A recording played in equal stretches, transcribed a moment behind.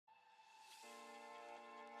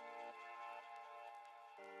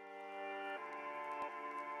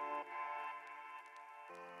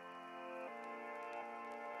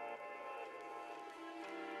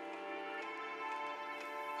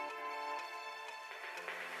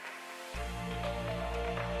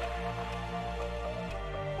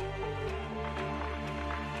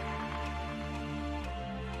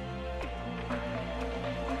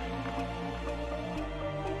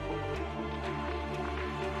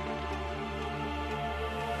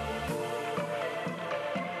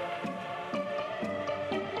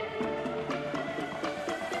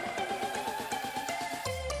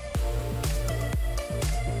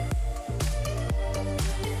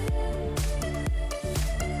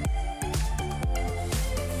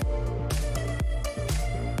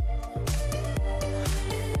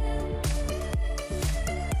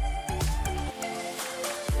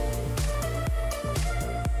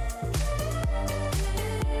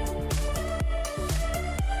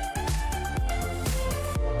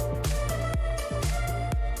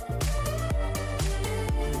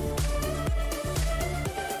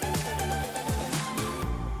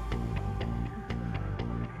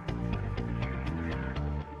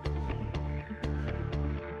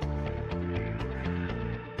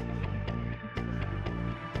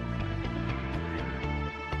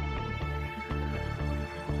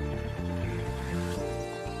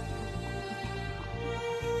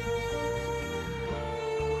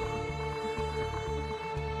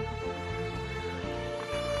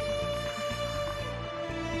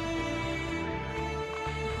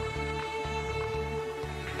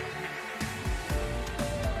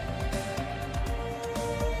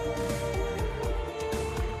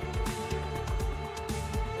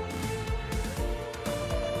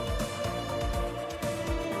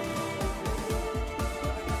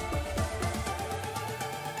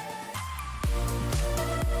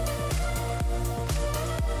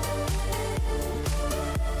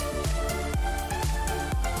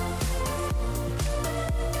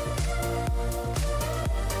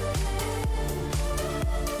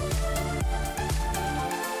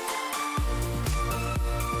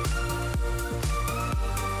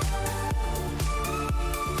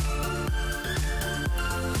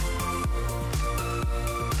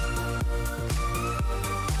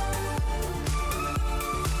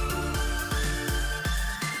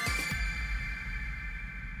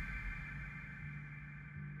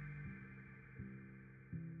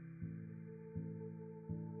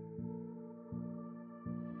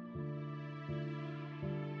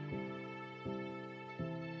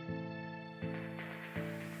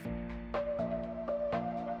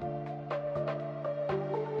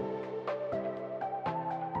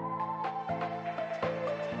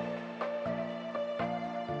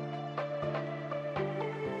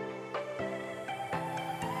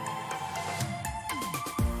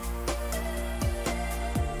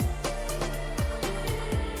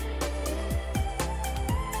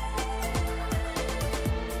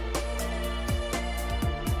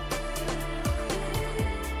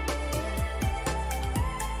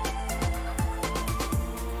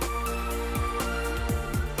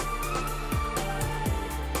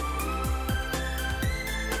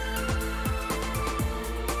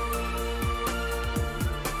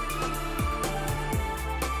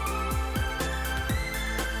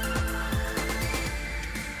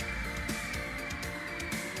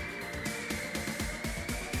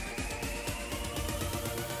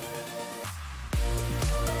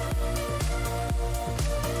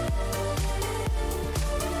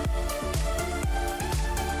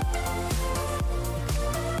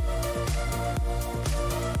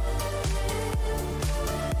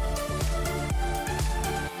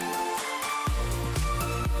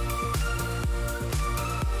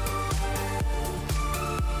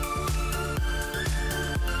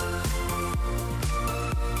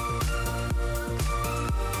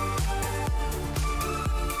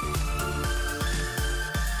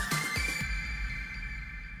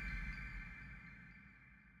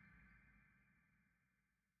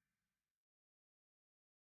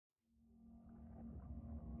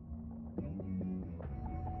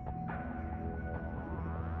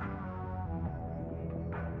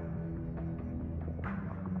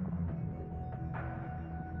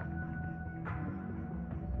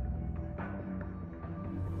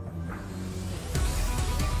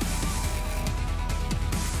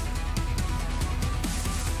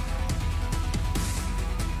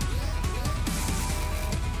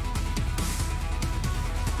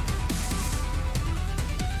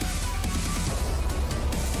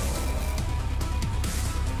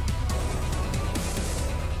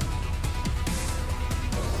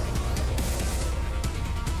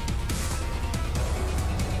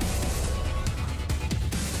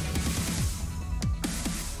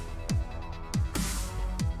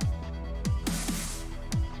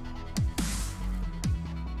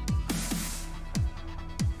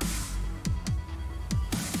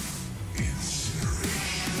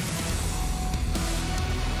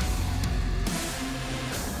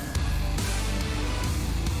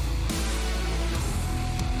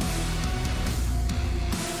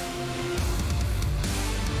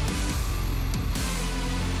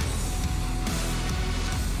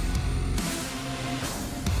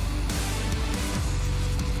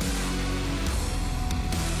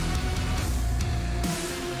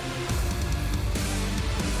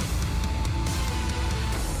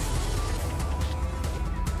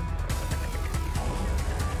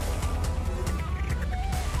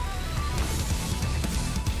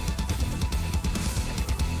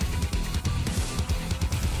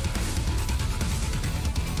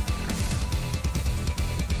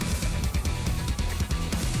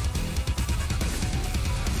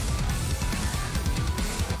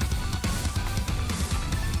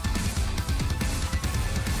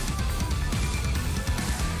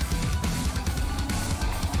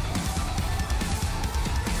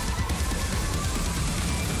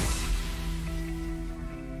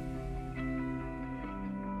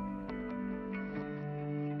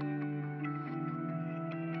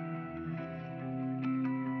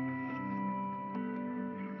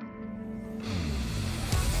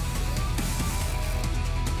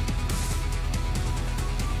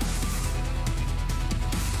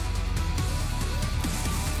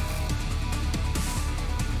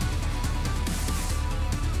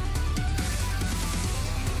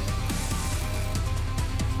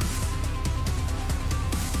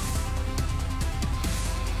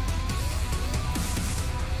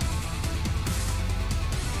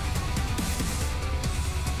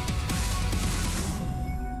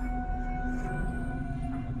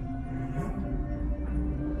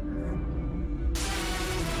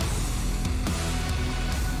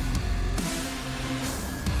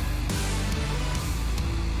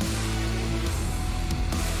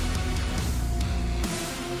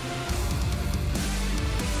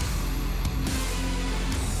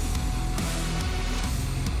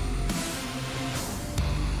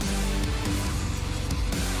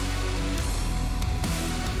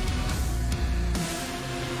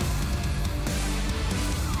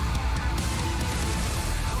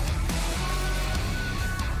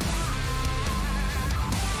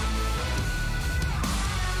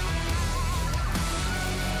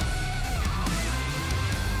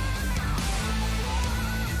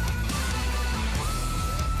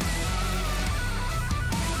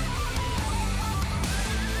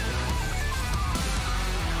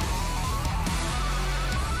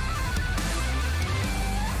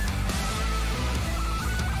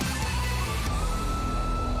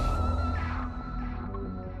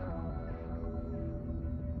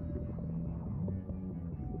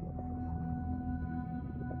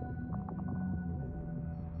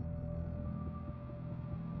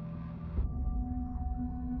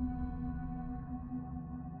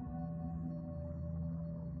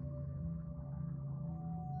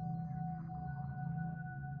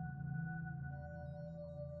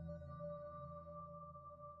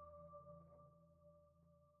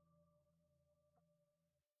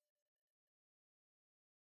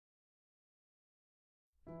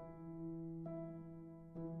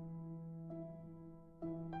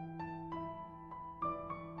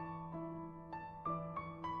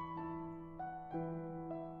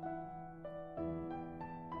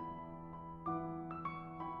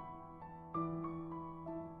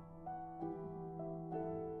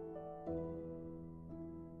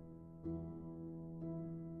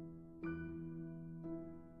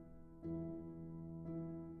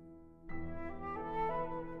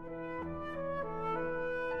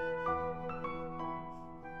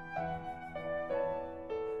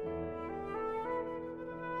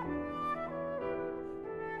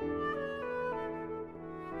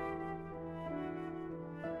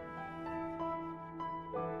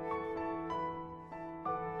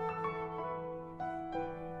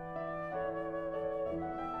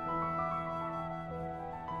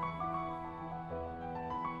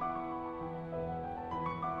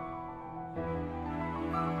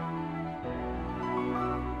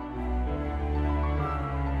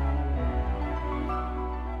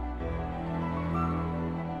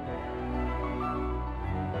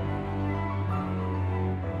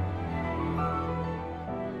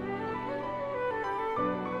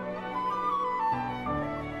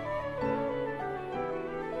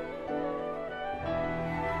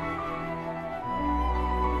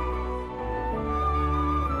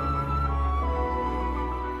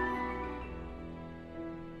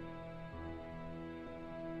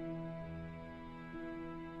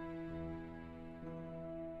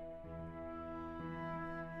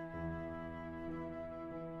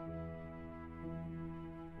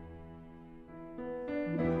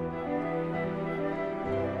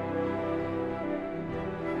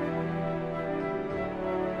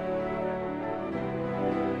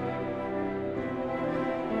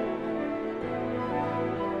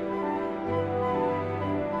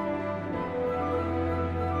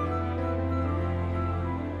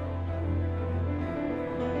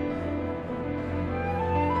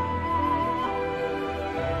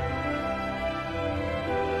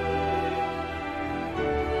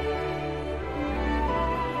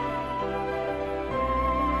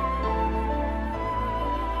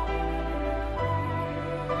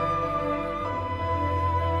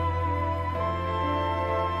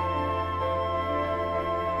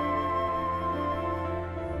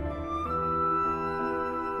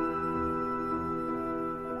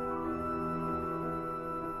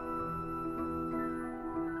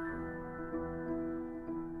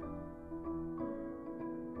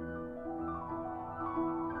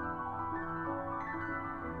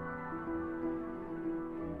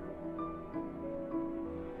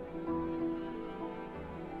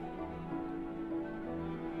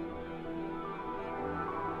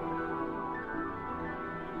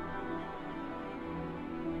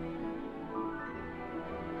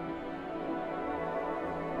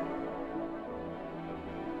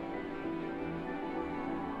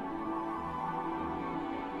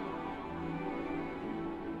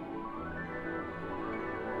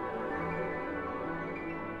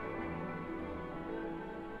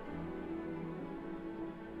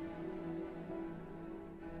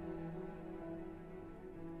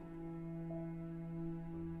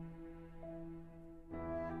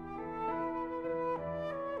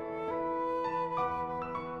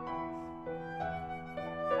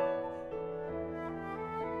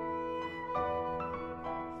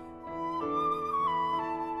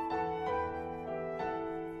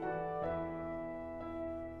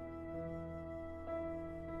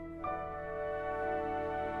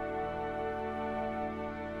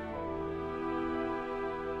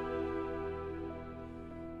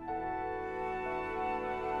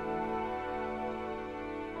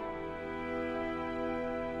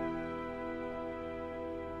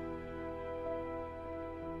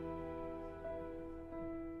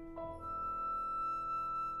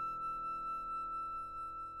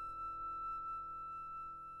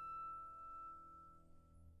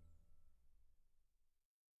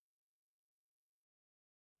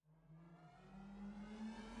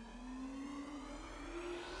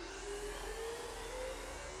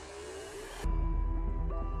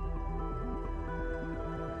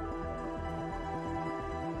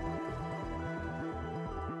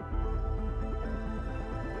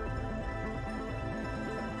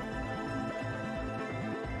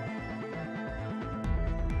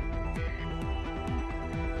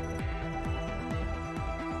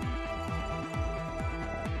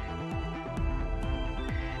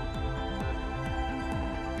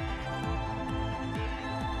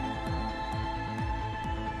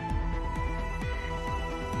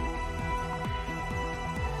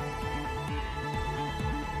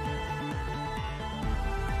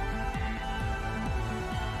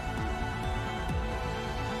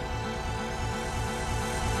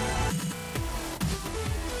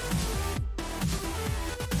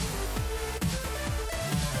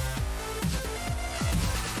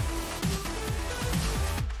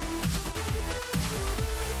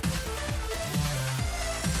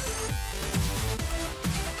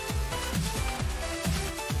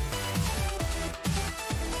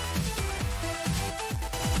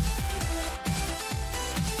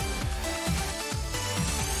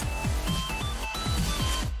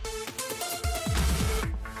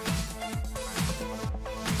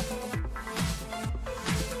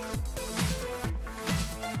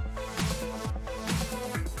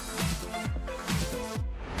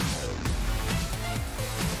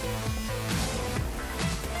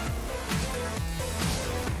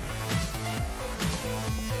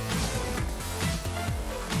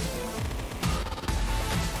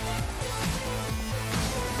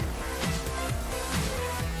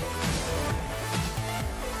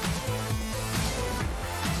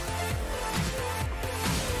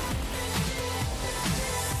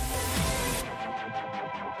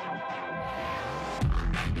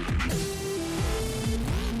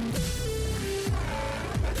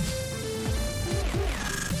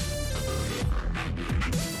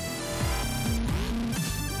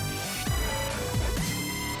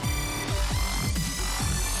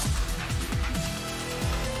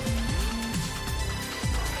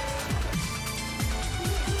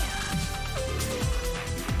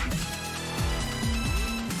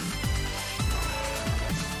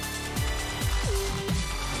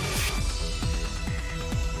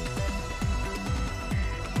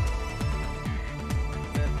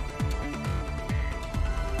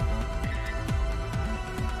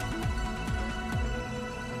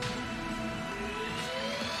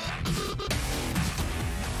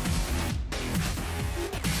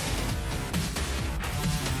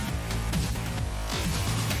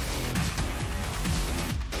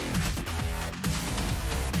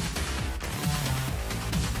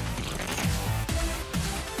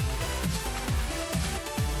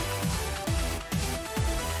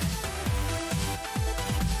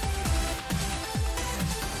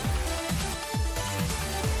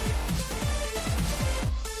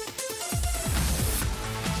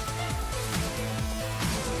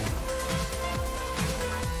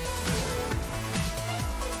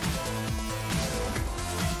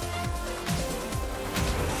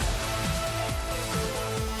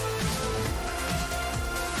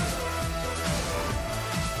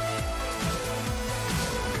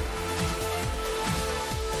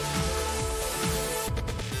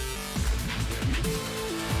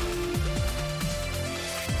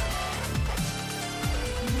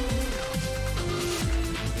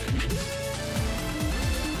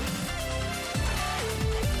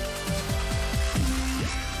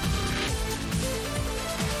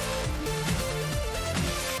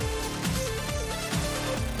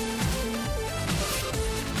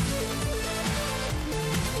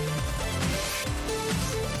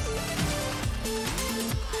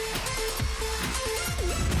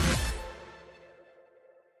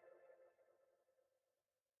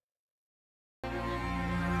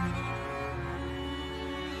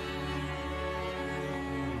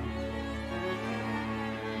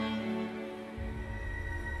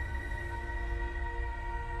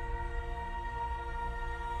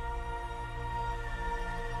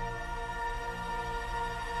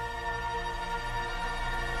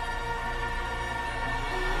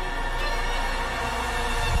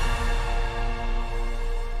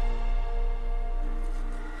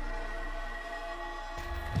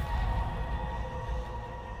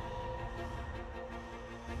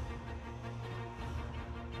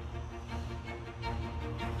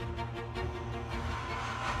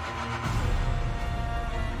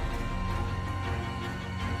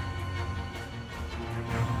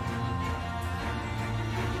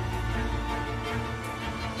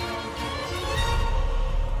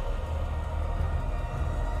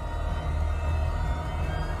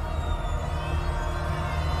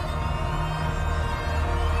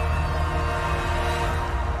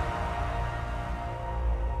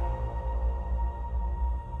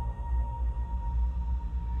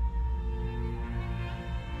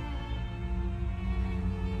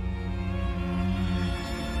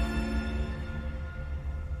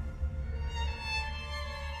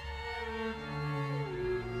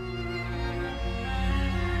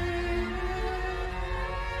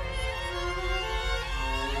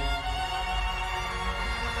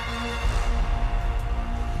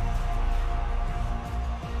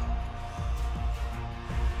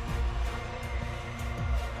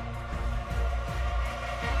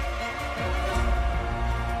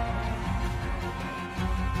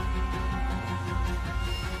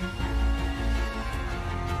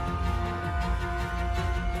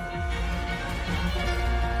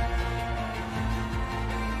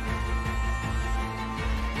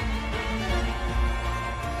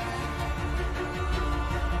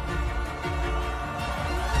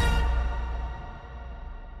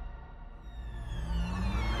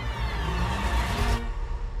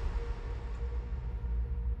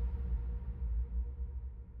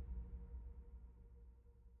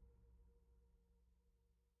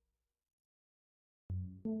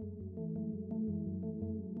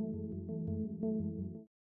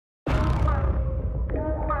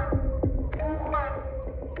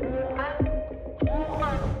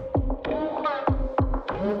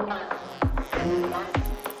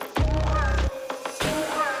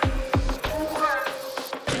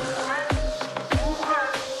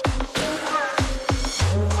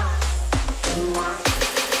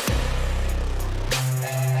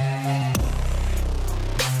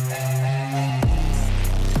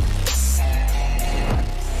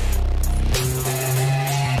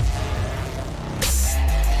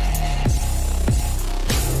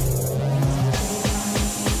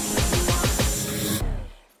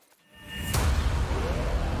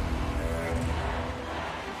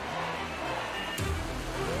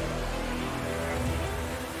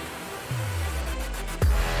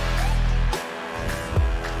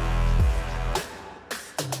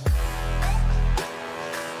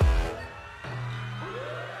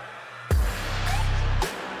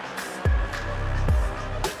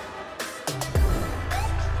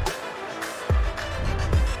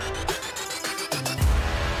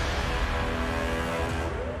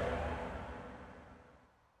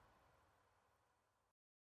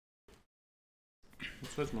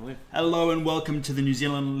Where's my left? Hello and welcome to the New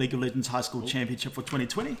Zealand League of Legends High School Championship for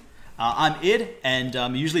 2020. I'm Ed and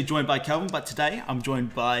I'm usually joined by Calvin, but today I'm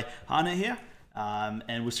joined by Hana here.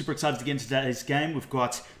 And we're super excited to get into today's game. We've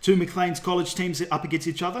got two Macleans college teams up against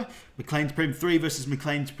each other. Macleans Prem 3 versus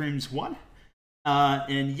Macleans Prem 1.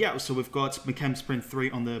 And yeah, so we've got Macleans Prem 3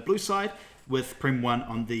 on the blue side with Prem 1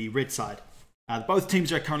 on the red side. Both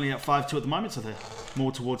teams are currently at 5-2 at the moment, so they're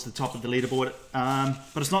more towards the top of the leaderboard.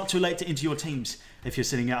 But it's not too late to enter your teams. If you're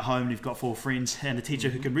sitting at home and you've got 4 friends and a teacher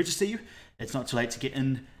who can register you, it's not too late to get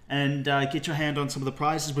in and get your hand on some of the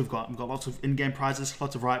prizes we've got. We've got lots of in-game prizes,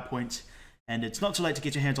 lots of riot points, and it's not too late to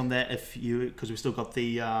get your hands on that because we've still got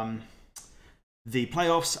the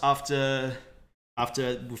playoffs after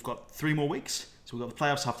we've got 3 more weeks. So we've got the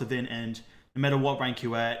playoffs after then, and no matter what rank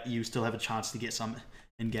you're at, you still have a chance to get some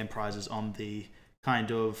in-game prizes on the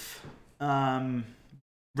kind of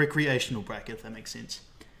recreational bracket, if that makes sense.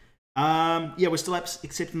 Yeah, we're still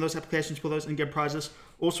accepting those applications for those in-game prizes.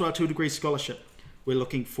 Also, our 2-degree scholarship. We're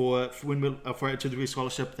looking for a 2-degree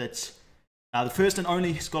scholarship that's the first and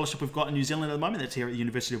only scholarship we've got in New Zealand at the moment. That's here at the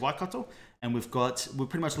University of Waikato, and we're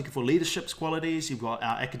pretty much looking for leadership qualities. You've got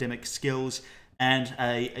our academic skills and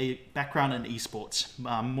a background in esports.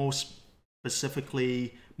 More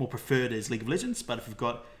specifically, more preferred is League of Legends, but if you've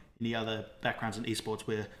got any other backgrounds in esports,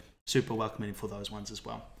 we're super welcoming for those ones as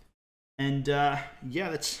well. And yeah,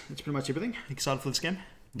 that's pretty much everything. Excited for this game?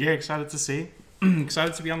 Yeah, excited to see.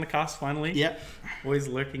 Excited to be on the cast finally. Yeah. Always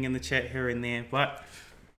lurking in the chat here and there, but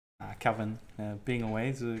Calvin being away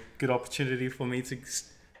is a good opportunity for me to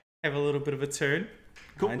have a little bit of a turn.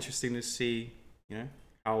 Cool. Interesting to see,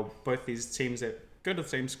 how both these teams that go to the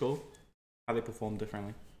same school, how they perform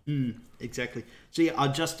differently. Exactly. So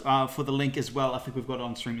yeah, just for the link as well, I think we've got it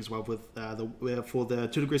on stream as well with for the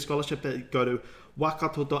 2-degree scholarship. Go to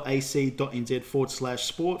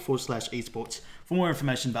waikato.ac.nz/sport/esports for more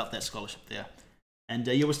information about that scholarship there. And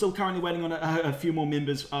yeah, we're still currently waiting on a few more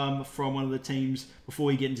members from one of the teams before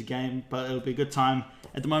we get into game, but it'll be a good time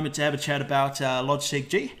at the moment to have a chat about Logitech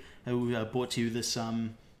G, who brought to you this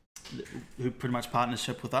who pretty much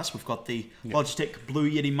partnership with us. We've got the Logitech Blue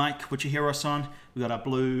Yeti mic, which you hear us on. We've got our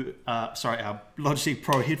our Logitech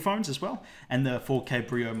Pro headphones as well, and the 4K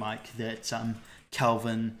Brio mic that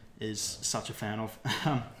Calvin is such a fan of.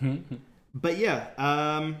 But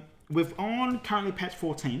yeah, we're on currently patch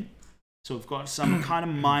 14, so we've got some kind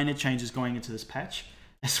of minor changes going into this patch,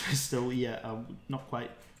 as we're still not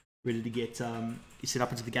quite ready to get set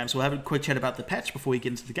up into the game. So we'll have a quick chat about the patch before we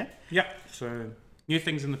get into the game. Yeah, so new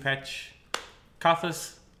things in the patch.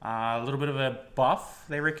 Karthus, a little bit of a buff,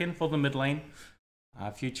 they reckon, for the mid lane. A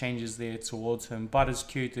few changes there towards him, but his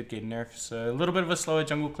Q did get nerfed, so a little bit of a slower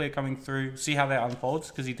jungle clear coming through. See how that unfolds,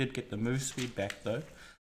 because he did get the move speed back though.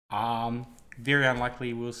 Very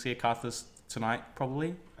unlikely we'll see a Karthus tonight,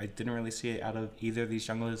 probably. I didn't really see it out of either of these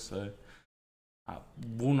junglers, so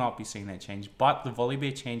will not be seeing that change. But the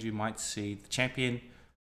Volibear change we might see. The champion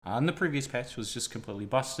in the previous patch was just completely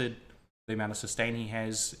busted. The amount of sustain he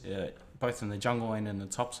has, both in the jungle and in the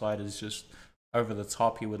top side, is just over the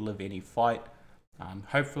top. He would live any fight.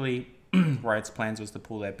 Hopefully, Riot's plans was to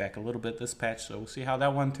pull that back a little bit this patch, so we'll see how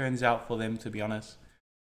that one turns out for them, to be honest.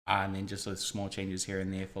 And then just those small changes here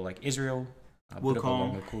and there for like Israel, a bit of a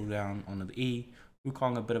longer cooldown on the E.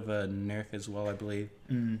 Wukong, a bit of a nerf as well, I believe.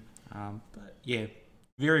 But yeah,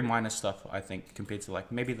 very minor stuff, I think, compared to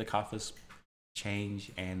like maybe the Karthus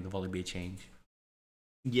change and the Volibear change.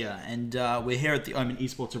 Yeah, and we're here at the Omen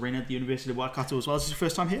Esports Arena at the University of Waikato as well. Is this your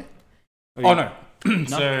first time here? Oh no.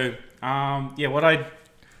 So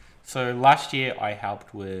so last year I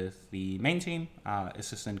helped with the main team,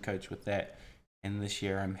 assistant coach with that, and this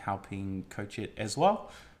year I'm helping coach it as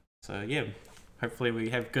well. So yeah, hopefully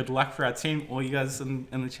we have good luck for our team. All you guys in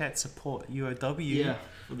the chat support UOW. Yeah,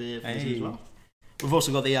 for the team as well. We've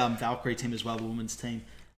also got the Valkyrie team as well, the women's team.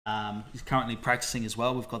 He's currently practicing as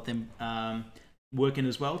well. We've got them working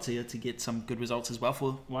as well to get some good results as well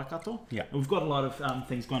for Waikato. Yeah, we've got a lot of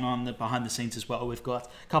things going on behind the scenes as well. We've got a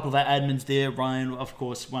couple of our admins there. Ryan, of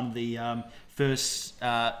course, one of the first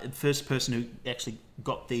person who actually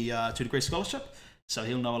got the 2-degree scholarship, so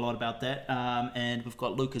he'll know a lot about that. And we've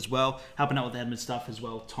got Luke as well, helping out with admin stuff as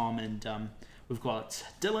well. Tom, and we've got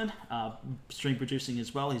Dylan, stream producing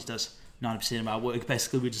as well. He does 90% of our work.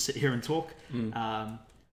 Basically, we just sit here and talk.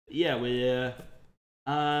 Yeah, we've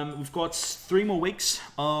got 3 more weeks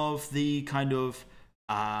of the kind of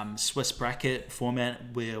Swiss bracket format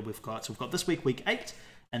where we've got this week 8,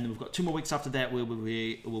 and then we've got 2 more weeks after that where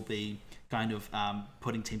we will be kind of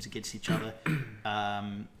putting teams against each other,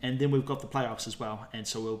 and then we've got the playoffs as well, and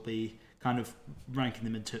so we'll be kind of ranking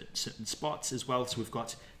them into certain spots as well. So we've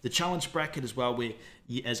got the challenge bracket as well, where,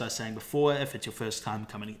 as I was saying before, if it's your first time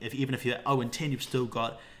coming, even if you're 0-10, you've still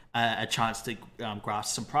got a chance to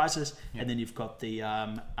grasp some prizes. And then you've got the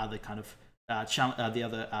other kind of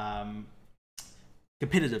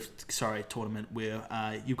competitive tournament where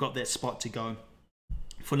you've got that spot to go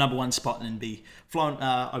for number one spot and be flown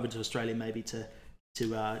over to Australia maybe to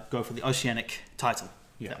go for the Oceanic title.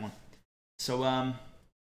 That one. So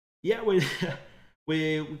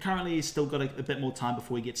we currently still got a bit more time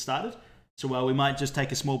before we get started. So we might just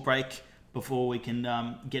take a small break before we can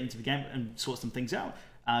get into the game and sort some things out.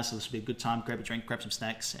 So this will be a good time. Grab a drink, grab some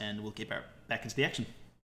snacks, and we'll get back into the action.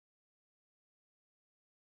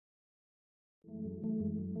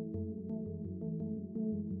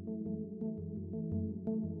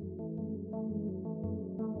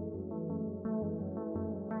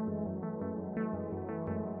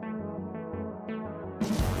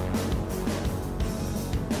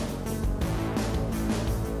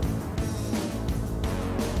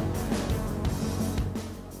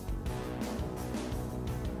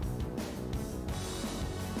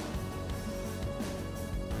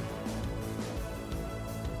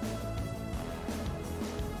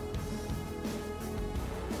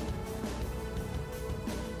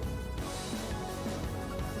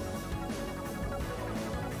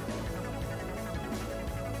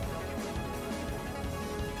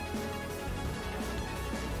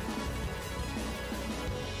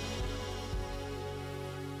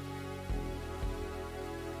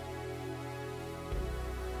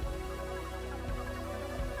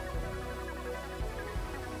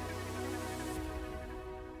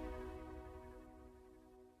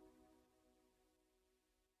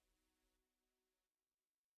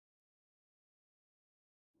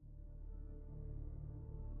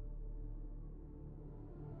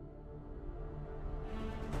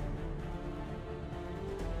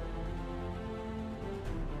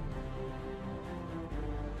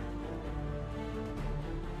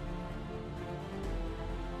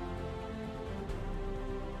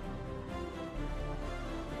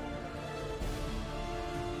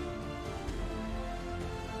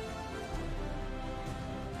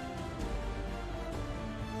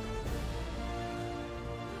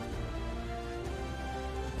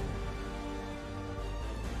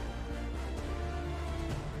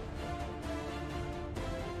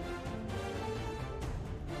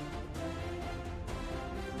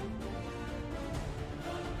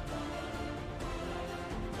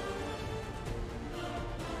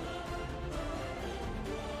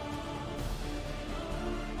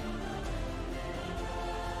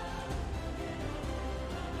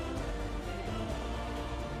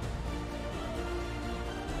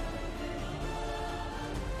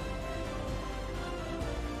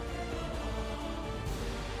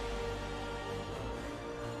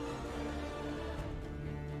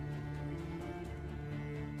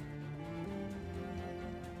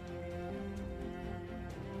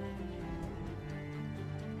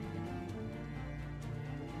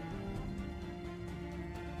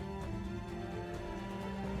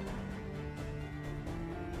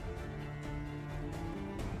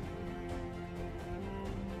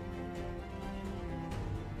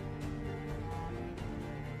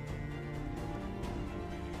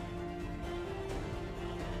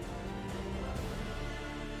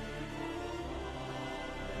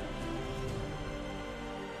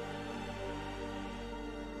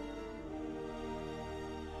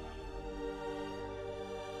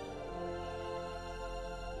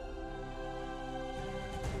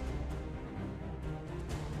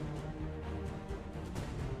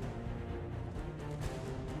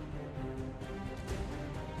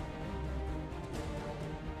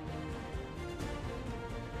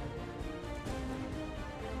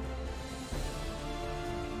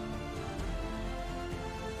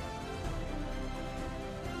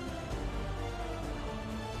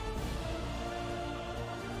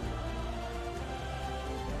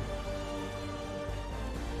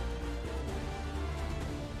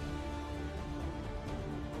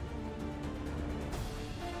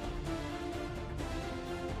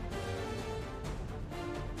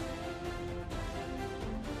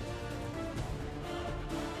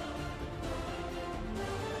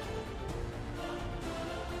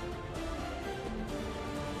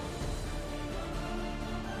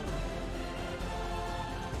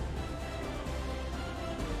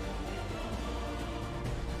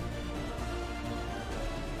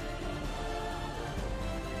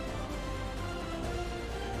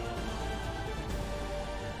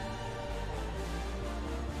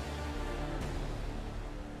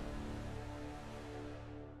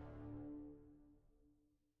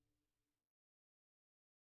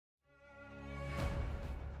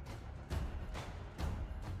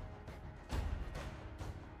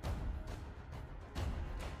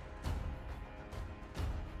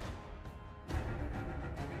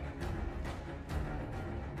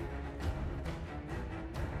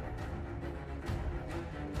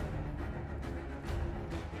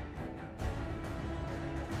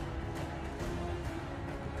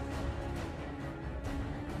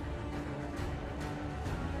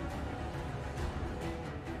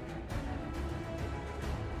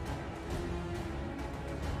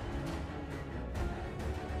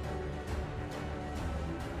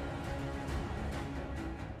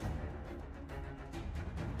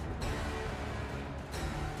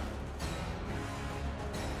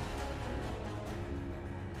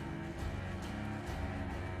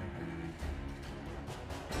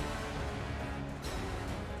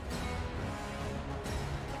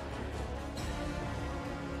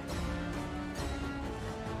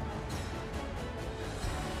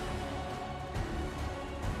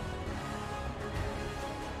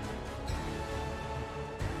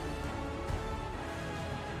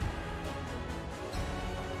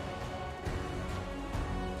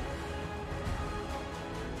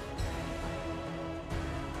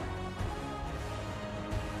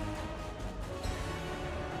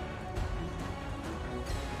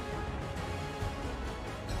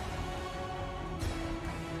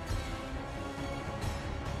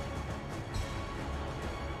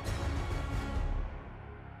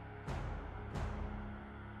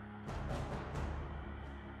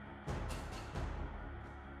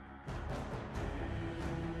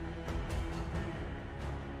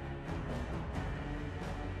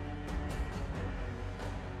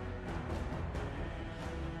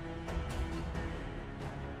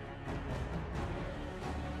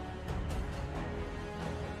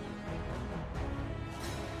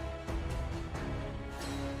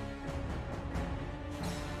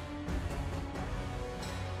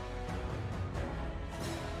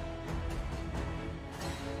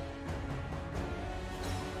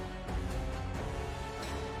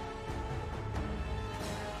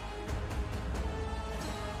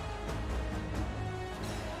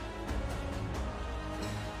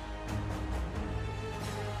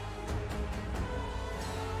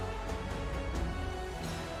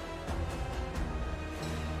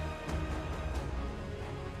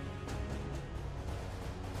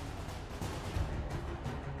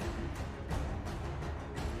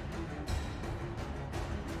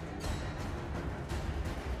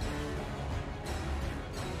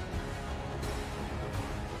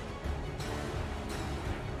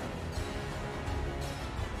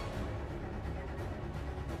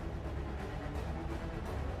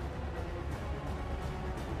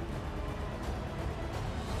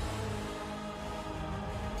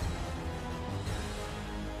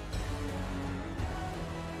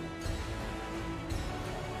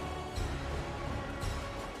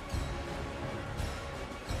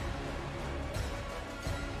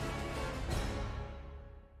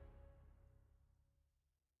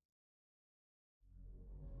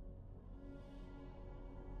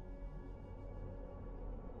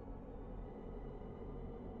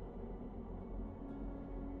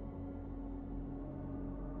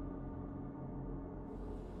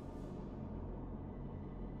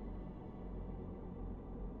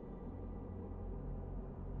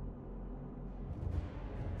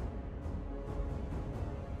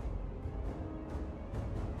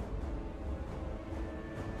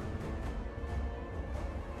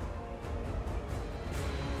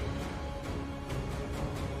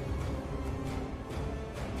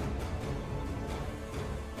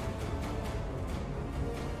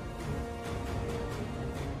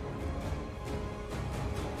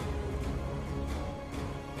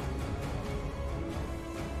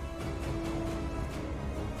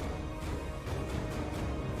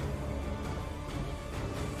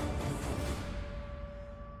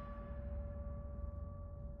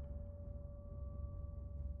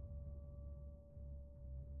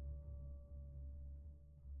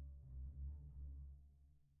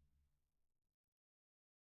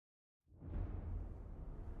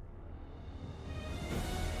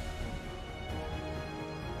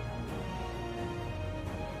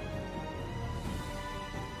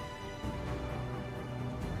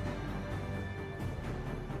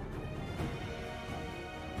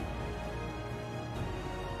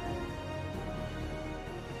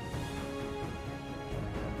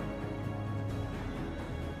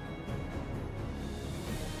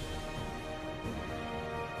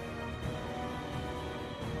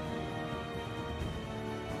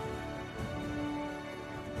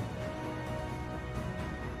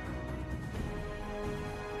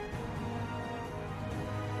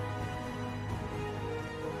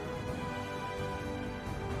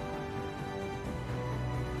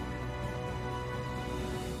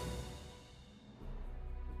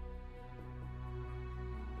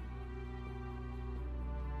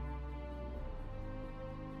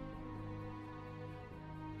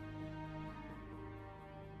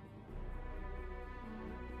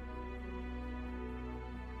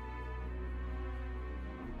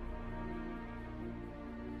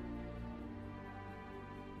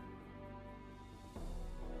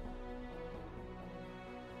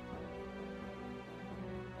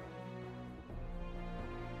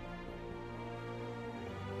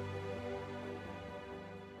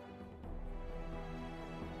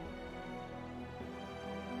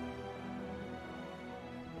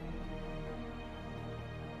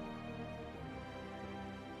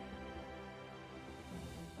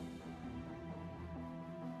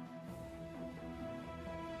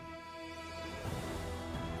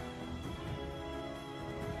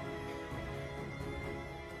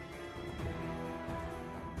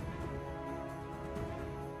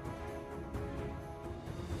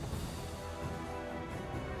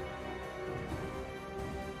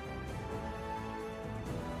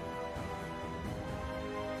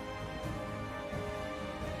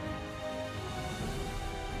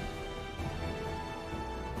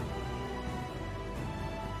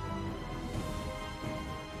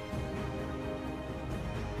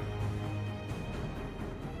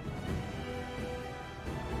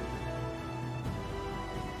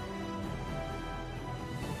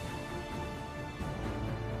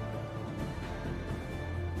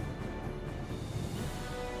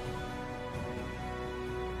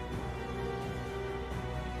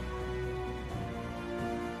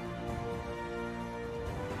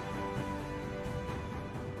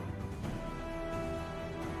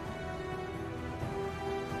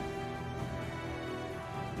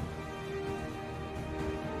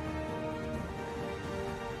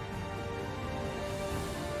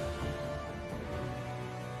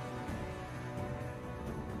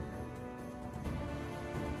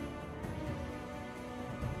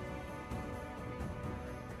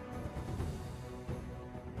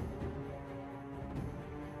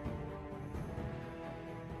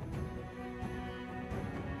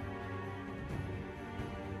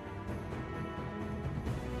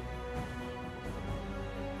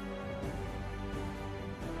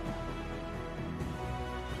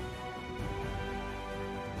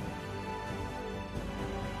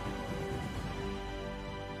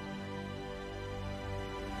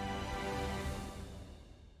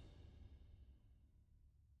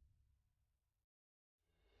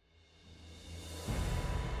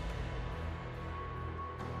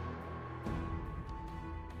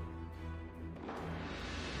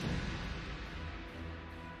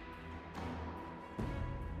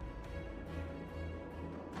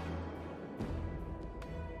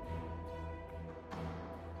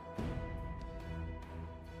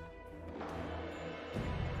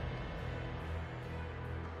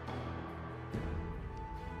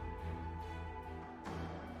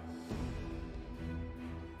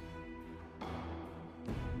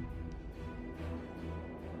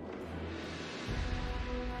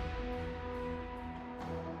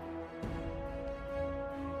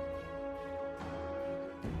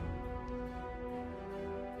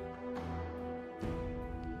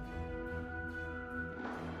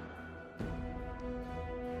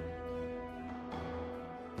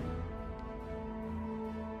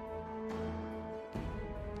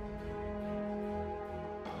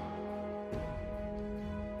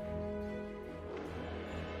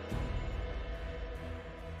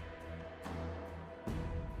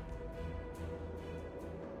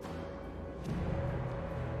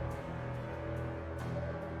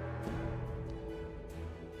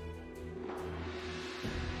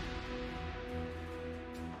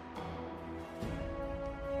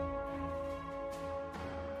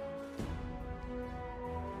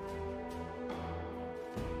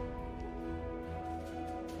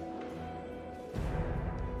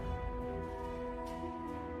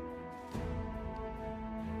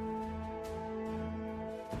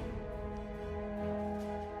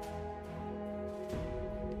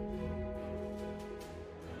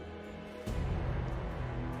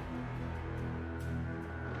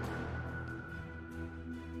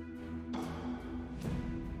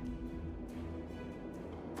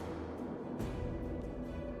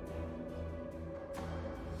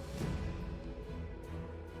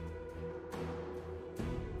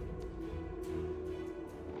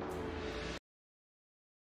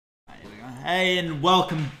 Hey, and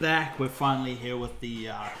welcome back. We're finally here with the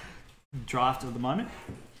draft of the moment.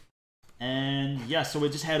 And yeah, so we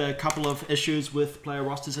just had a couple of issues with player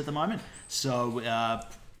rosters at the moment. So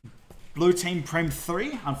blue team Prem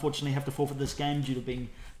 3 unfortunately have to forfeit this game due to being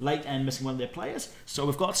late and missing one of their players. So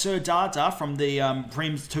we've got Sir Dada from the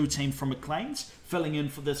Prem 2 team from Macleans filling in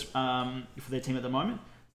for this for their team at the moment.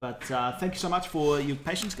 But thank you so much for your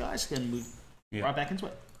patience, guys, and we're right back into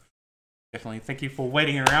it. Definitely. Thank you for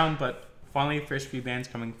waiting around, but finally, first few bands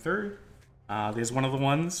coming through. There's one of the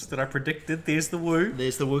ones that I predicted. There's the Wu.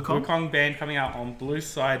 There's the Wukong. Wukong band coming out on blue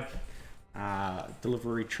side.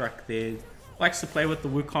 Delivery truck there. Likes to play with the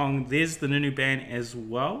Wukong. There's the Nunu band as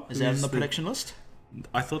well. Is that in the prediction list?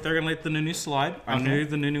 I thought they were going to let the Nunu slide. I knew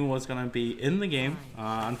the Nunu was going to be in the game.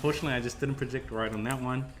 Unfortunately, I just didn't predict right on that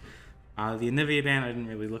one. The Anivia band, I didn't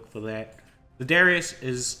really look for that. The Darius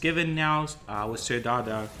is given now with Sir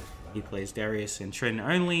Dada. He plays Darius and Trin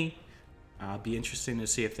only. Be interesting to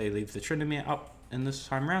see if they leave the Tryndamere up in this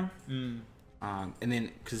time round. And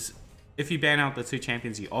then, because if you ban out the two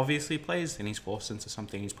champions he obviously plays, then he's forced into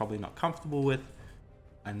something he's probably not comfortable with.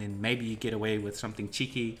 And then maybe you get away with something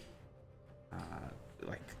cheeky.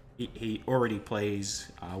 Like, he already plays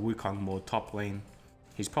Wukong more top lane.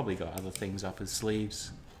 He's probably got other things up his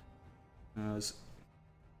sleeves. Are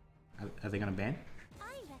they going to ban?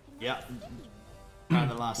 Yeah.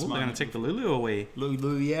 The last they're going to take the Lulu away.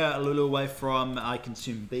 Lulu away from I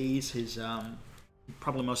Consume Bees, his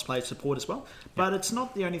probably most played support as well. But it's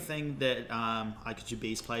not the only thing that I Consume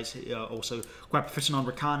Bees plays. Also quite proficient on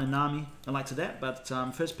Rakan and Nami and likes of that. But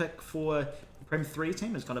first pick for the Prem 3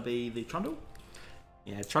 team is going to be the Trundle.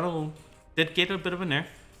 Yeah, Trundle did get a bit of a nerf.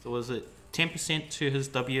 There was a 10% to his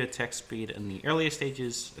W attack speed in the earlier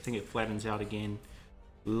stages. I think it flattens out again.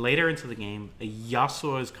 Later into the game, a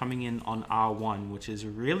Yasuo is coming in on R1, which is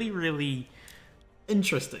really, really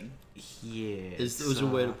interesting. Yeah, it was a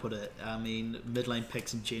way to put it. I mean, mid lane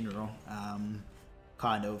picks in general,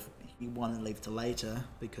 kind of you want to leave it to later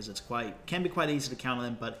because it's can be quite easy to counter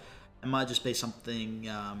them, but it might just be something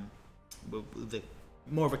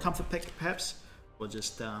more of a comfort pick, perhaps, or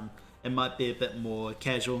just it might be a bit more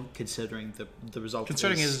casual considering the result.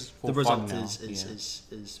 Considering is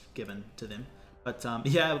given to them. But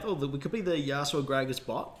we could be the Yasuo Gragas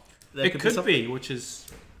bot. It could be, which is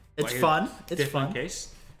fun. It's fun.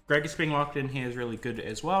 Case. Gragas being locked in here is really good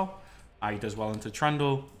as well. He does well into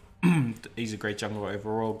Trundle. He's a great jungler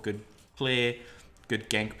overall. Good player, good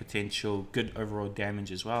gank potential, good overall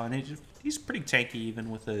damage as well. And he's pretty tanky even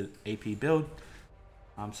with a AP build.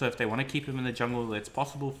 So if they want to keep him in the jungle, that's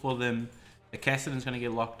possible for them. The Kassadin's going to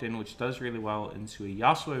get locked in, which does really well into a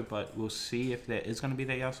Yasuo, but we'll see if there is going to be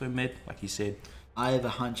that Yasuo mid, like you said. I have a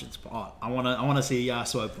hunch it's bot. I want to see a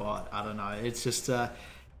Yasuo bot. I don't know. It's just,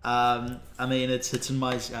 I mean, it's in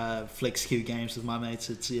my flex queue games with my mates.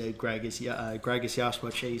 It's Gragas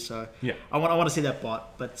Yasuo Chi. So yeah, I want to see that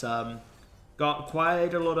bot. But got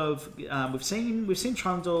quite a lot of. We've seen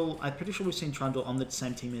Trundle. I'm pretty sure we've seen Trundle on the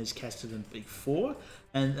same team as Kassadin before.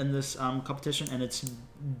 And in this competition, and it's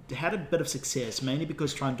had a bit of success, mainly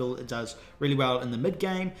because Trundle does really well in the mid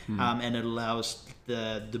game, and it allows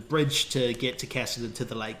the bridge to get to Kassadin to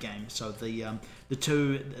the late game. So the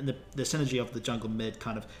synergy of the jungle mid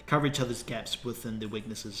kind of cover each other's gaps within their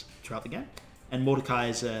weaknesses throughout the game. And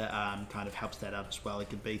Mordekaiser kind of helps that out as well. It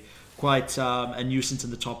could be quite a nuisance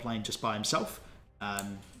in the top lane just by himself.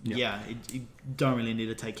 You don't really need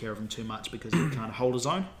to take care of him too much because he can't hold his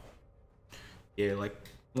own. Yeah, like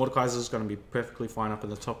Mordekaiser is going to be perfectly fine up in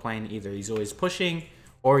the top lane. Either he's always pushing,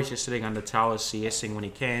 or he's just sitting under towers, CSing when he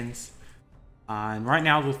can. And right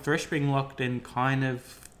now, the Thresh being locked in kind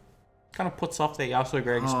of puts off that Yasuo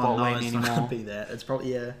Gragas spot lane anymore. It's not going to be that. It's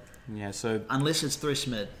probably Yeah, so unless it's Thresh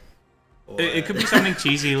mid. It could be something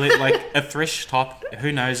cheesy, like a Thresh top.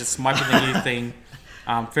 Who knows? It's might be the new thing.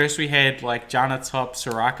 First we had like Janna top,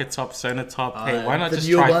 Soraka top, Sona top. Hey, why not just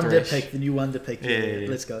try Thresh? The new wonder pick. Yeah,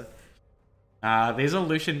 let's go. There's a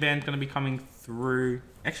Lucian band going to be coming through.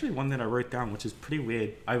 Actually, one that I wrote down, which is pretty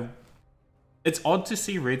weird. It's odd to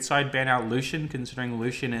see Red Side ban out Lucian, considering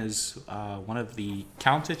Lucian is one of the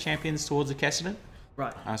counter champions towards a Kassadin.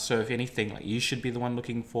 Right. So if anything, you should be the one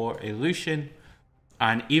looking for a Lucian.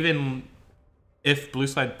 And even if Blue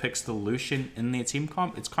Side picks the Lucian in their team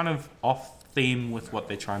comp, it's kind of off theme with what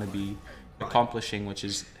they're trying to be accomplishing, which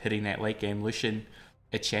is hitting that late game Lucian.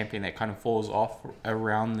 A champion that kind of falls off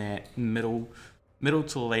around that middle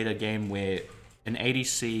to later game where an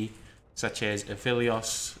ADC such as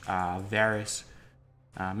Aphelios, Varus,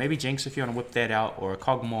 maybe Jinx if you want to whip that out, or a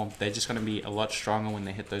Kog'Maw, they're just going to be a lot stronger when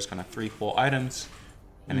they hit those kind of 3-4 items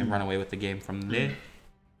and then run away with the game from there.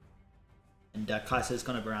 And Kaiser is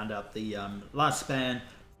going to round out the last span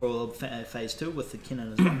for phase 2 with the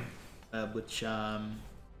Kennen as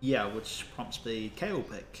well, which prompts the Kale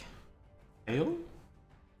pick. Kale?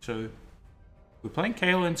 So we're playing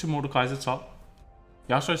Kale into Mordekaiser top.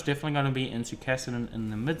 Yasuo's definitely going to be into Cassidy in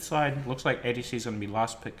the mid side. Looks like ADC is going to be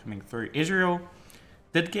last pick coming through. Israel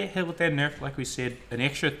did get hit with that nerf, like we said. An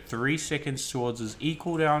extra 3 seconds towards his E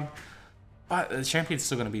cooldown. But the champion's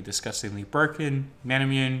still going to be disgustingly broken.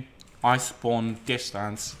 Manamune, Iceborne, Death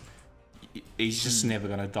Stance. He's just never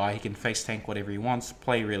going to die. He can face tank whatever he wants,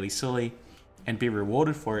 play really silly, and be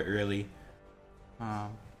rewarded for it, really.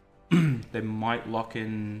 They might lock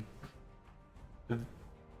in... I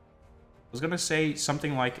was going to say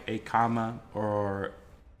something like a Karma, or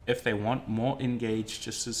if they want more engage,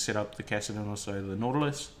 just to set up the Kassadin or so the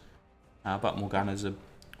Nautilus. But Morgana's a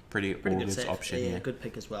pretty good option. Yeah, good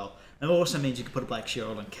pick as well. And it also means you can put a Black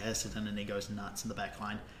Shield on Kassadin and he goes nuts in the back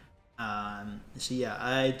line. So yeah,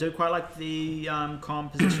 I do quite like the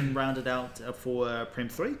composition rounded out for Prem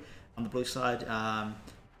 3 on the blue side.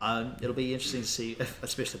 It'll be interesting to see,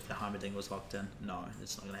 especially if the Heimerdinger was locked in. No,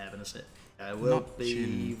 it's not going to happen, is it? It will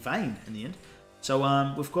be Vayne in the end.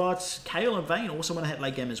 So we've got Kale and Vayne also want to hit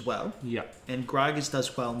late game as well. Yeah. And Gragas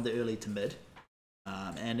does well in the early to mid.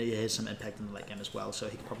 And he has some impact in the late game as well, so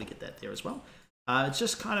he can probably get that there as well. It's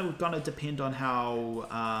just kind of going to depend on how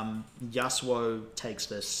Yasuo takes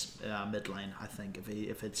this mid lane. I think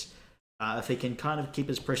if he can kind of keep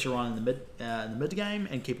his pressure on in the mid game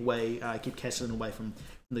and keep Kassadin away from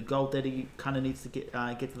the gold that he kind of needs to get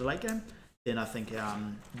to the late game, then I think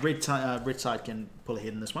red side can pull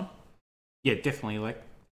ahead in this one. Yeah, definitely. Like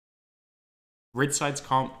red side's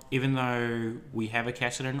comp, even though we have a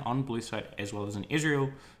Kassadin on blue side as well as an Israel.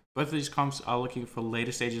 Both of these comps are looking for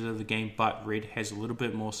later stages of the game, but red has a little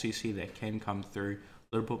bit more CC that can come through,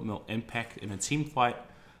 a little bit more impact in a team fight.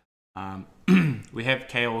 We have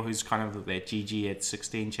KO, who's kind of that GG at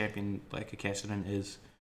 16 champion like a Kassadin is.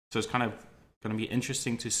 So it's kind of going to be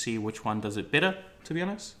interesting to see which one does it better, to be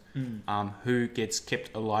honest. Who gets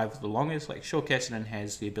kept alive the longest. Like, sure, Kassadin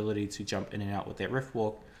has the ability to jump in and out with that Rift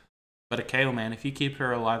Walk, but a KO, man, if you keep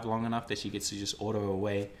her alive long enough that she gets to just auto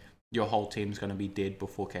away, your whole team's going to be dead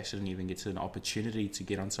before Kassadin even gets an opportunity to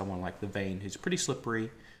get on someone like the Vayne, who's pretty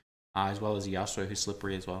slippery, as well as Yasuo, who's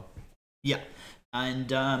slippery as well. Yeah,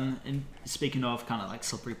 and speaking of kind of like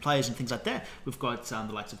slippery plays and things like that, we've got the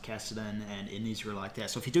likes of Kassadin and in Israel like that.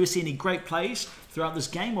 So if you do see any great plays throughout this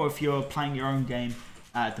game, or if you're playing your own game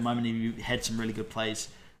at the moment and you had some really good plays,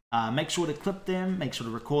 make sure to clip them, make sure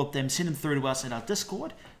to record them, send them through to us in our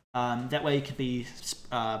Discord. That way it can be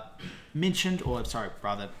mentioned, or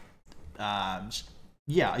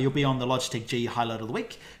you'll be on the Logitech G highlight of the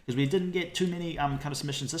week, because we didn't get too many kind of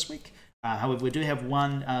submissions this week. However, we do have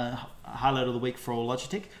one highlight of the week for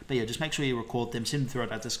Logitech. But yeah, just make sure you record them, send them through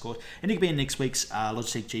our Discord, and it can be in next week's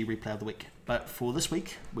Logitech G replay of the week. But for this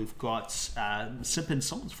week, we've got Simpin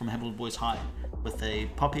Songs from Hamilton Boys High with a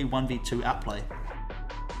Poppy 1v2 outplay.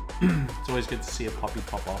 It's always good to see a Poppy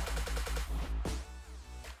pop off.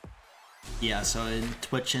 Yeah, so in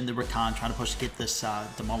Twitch and the Rakan trying to push to get this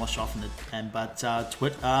demolish off, but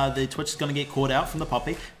the Twitch is going to get caught out from the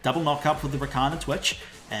Poppy. Double knockup with the Rakan and Twitch,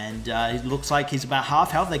 and it looks like he's about half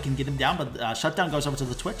health. They can get him down, but Shutdown goes over to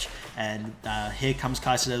the Twitch, and here comes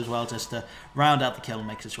Kaiser as well, just to round out the kill and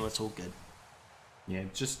make sure it's all good. Yeah,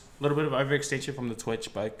 just a little bit of overextension from the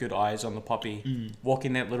Twitch, but good eyes on the Poppy.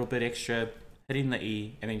 Walking that little bit extra, hitting the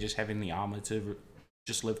E, and then just having the armor to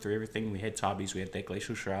just live through everything. We had Tabis, we had that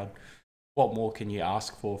Glacial Shroud. What more can you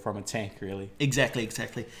ask for from a tank, really? Exactly.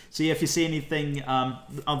 So yeah, if you see anything on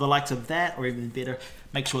the likes of that, or even better,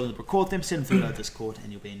 make sure to record them, send them through our Discord,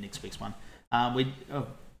 and you'll be in next week's one. We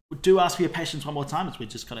do ask for your patience one more time, as we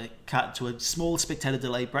just got to cut to a small spectator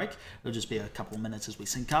delay break. It'll just be a couple of minutes as we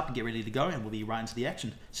sync up and get ready to go, and we'll be right into the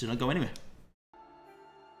action. So don't go anywhere.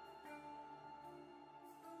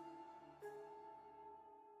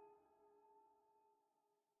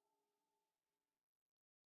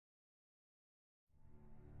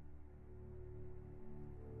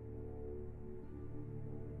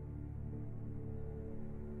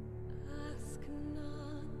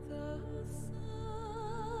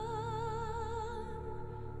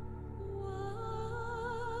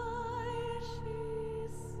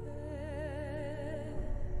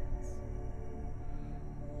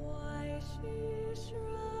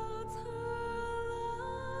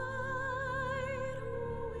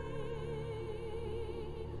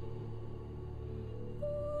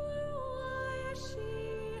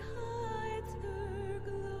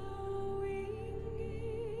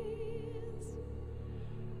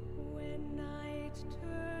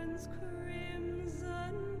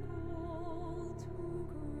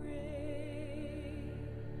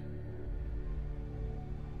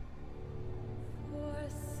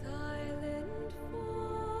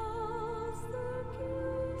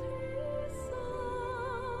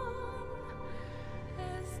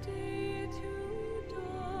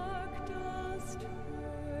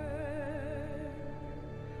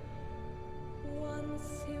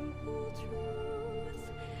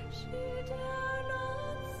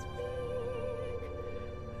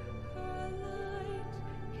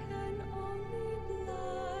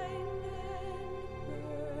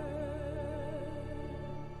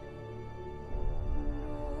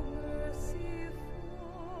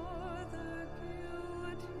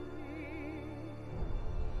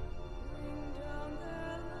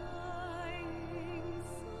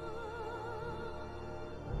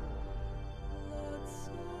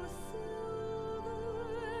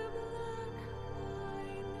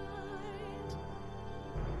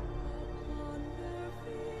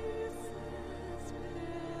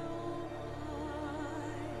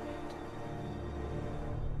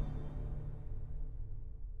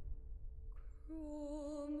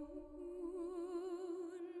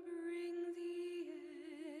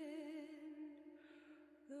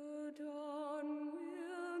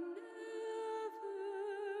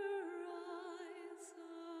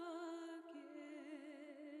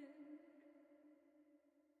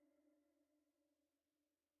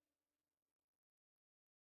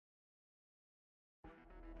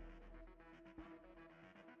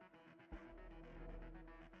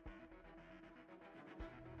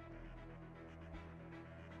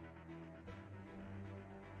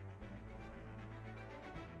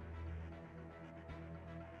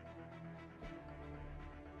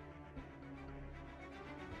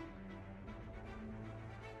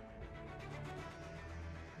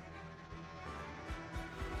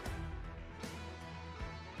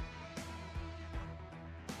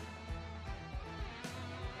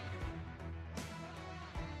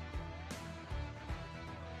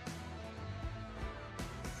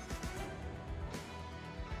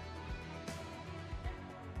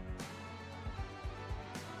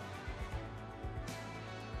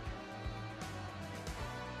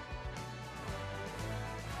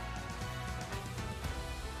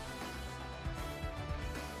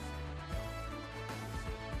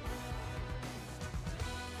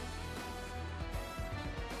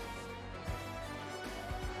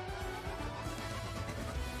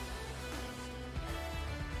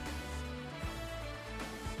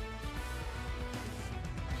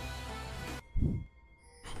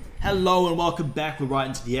 Hello and welcome back. We're right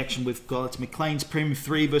into the action. We've got Macleans Prem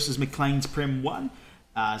 3 versus Macleans Prem 1.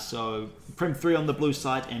 So Prem 3 on the blue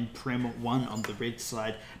side and Prem 1 on the red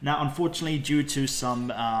side. Now, unfortunately, due to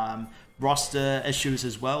some roster issues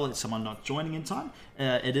as well, it's someone not joining in time,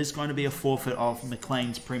 it is going to be a forfeit of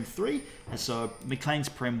Macleans Prem 3. And so Macleans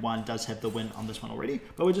Prem 1 does have the win on this one already.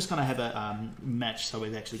 But we're just going to have a match, so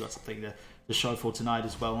we've actually got something to show for tonight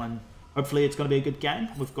as well. And hopefully it's going to be a good game.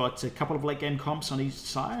 We've got a couple of late game comps on each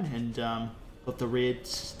side, and got the red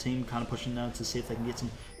team kind of pushing now to see if they can get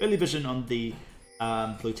some early vision on the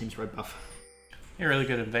blue team's red buff. Yeah, really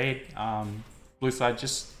good invade. Blue side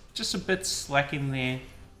just a bit slacking there,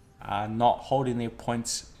 not holding their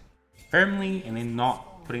points firmly, and then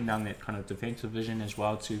not putting down that kind of defensive vision as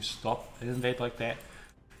well to stop an invade like that.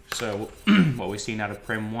 So what we're seeing out of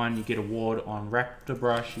Prem 1, you get a ward on Raptor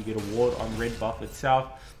Brush, you get a ward on red buff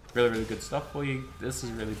itself. Really, really good stuff for you. This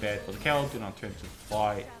is really bad for the Cal. Do not turn to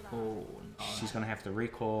fly. Oh, no. She's going to have to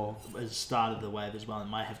recall. At the start of the wave as well. It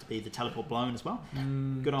might have to be the teleport blown as well.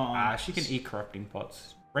 Good on. She can eat corrupting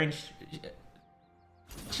pots. Range.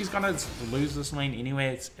 She's going to lose this lane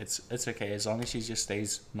anyway. It's okay as long as she just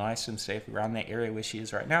stays nice and safe around that area where she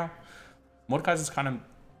is right now. Mordekaiser's kind of.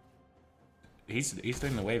 He's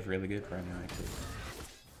doing the wave really good right now, actually.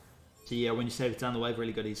 So yeah, when you say it's down the wave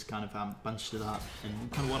really good, he's kind of bunched it up.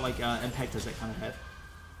 And kind of what impact does that kind of have?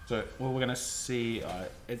 So what we're going to see,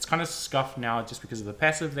 it's kind of scuffed now just because of the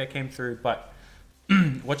passive that came through, but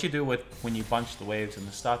what you do when you bunch the waves in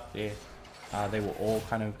the start there, they will all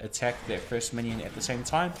kind of attack that first minion at the same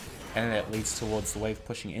time, and that leads towards the wave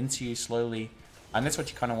pushing into you slowly, and that's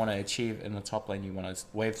what you kind of want to achieve in the top lane. You want to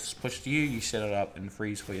waves push to you, you set it up and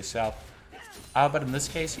freeze for yourself. But in this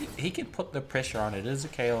case, he can put the pressure on. It is a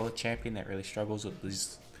KO champion that really struggles with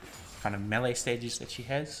these kind of melee stages that she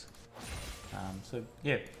has. So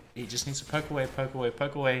yeah, he just needs to poke away, poke away,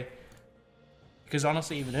 poke away. Because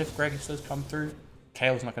honestly, even if Gragas does come through,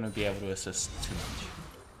 Kale's not going to be able to assist too much.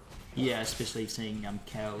 Yeah, especially seeing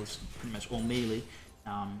Kale's pretty much all melee,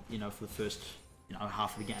 for the first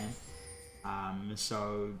half of the game.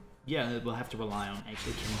 So yeah, we'll have to rely on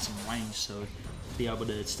actually getting some range, so be able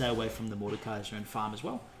to stay away from the Mordekaiser and farm as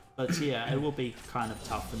well. But yeah, it will be kind of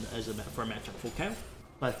tough for a matchup for Kale.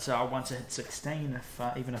 But once it hits 16,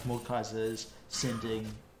 even if Mordekaiser is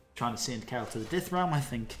trying to send Kale to the death realm, I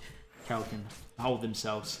think Kale can hold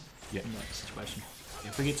themselves in that situation. Yeah,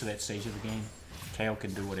 if we get to that stage of the game, Kale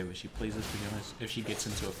can do whatever she pleases, to be honest. If she gets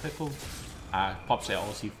into a pickle, pops out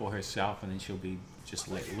ulti for herself, and then she'll be just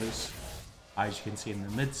let loose. As you can see in the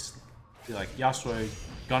mids, like Yasuo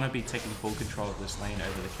gonna be taking full control of this lane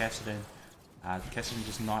over the Kassadin. Kassadin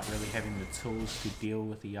just not really having the tools to deal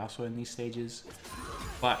with the Yasuo in these stages.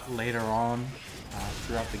 But later on,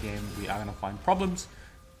 throughout the game, we are gonna find problems.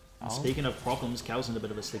 Speaking of problems, Cal's in a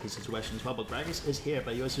bit of a sticky situation as well, but Gragas is here.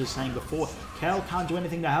 But you were just saying before, Cal can't do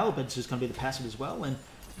anything to help. It's just going to be the passive as well. And,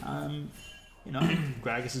 you know,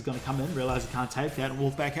 Gragas is going to come in, realize he can't take that, and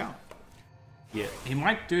walk back out. Yeah, he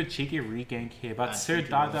might do a cheeky regank here, but Sir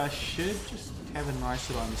Dada should just have a nice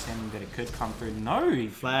little understanding that it could come through. No!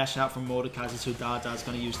 Flash out from Mordekaiser, Sir Dada is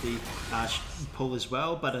going to use the pull as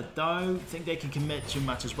well, but I don't think they can commit too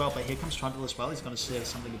much as well. But here comes Trundle as well. He's going to say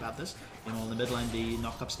something about this. You know, in the mid lane, the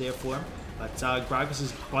knockups there for him. But Gragas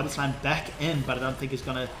is body slam back in, but I don't think he's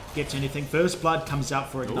going to get to anything. First Blood comes out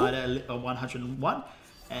for Igniter 101.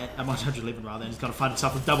 And 111 rather, and he's going to find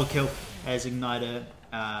himself a double kill as Igniter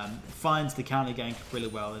finds the counter gank really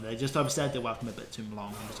well, and they just overstayed their welcome a bit too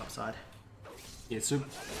long on the top side. Yeah, so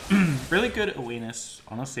really good awareness,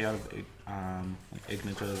 honestly, out of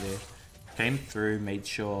Igniter there. Came through, made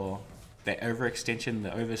sure that overextension,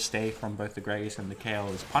 the overstay from both the Gragas and the KO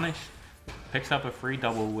is punished. Picks up a free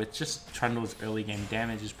double with just Trundle's early game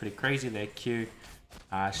damage is pretty crazy. Their Q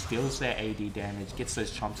steals their AD damage, gets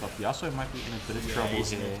those chomps off. Yasuo might be in a bit of trouble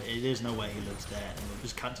here. There's no way he lives that. And we'll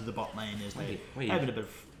just cut to the bot lane as they're having a bit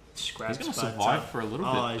of scraps. He's going to survive for a little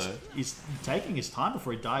bit, though. He's taking his time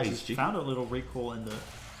before he dies. He's found a little recall in the...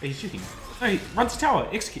 He's shooting. No, he runs to tower.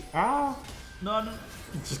 Execute. No.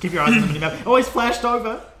 Just keep your eyes on the minimap. Oh, he's flashed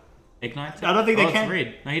over. Ignite? I don't think they can.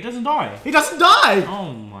 Red. No, he doesn't die. He doesn't die!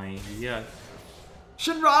 Oh my god.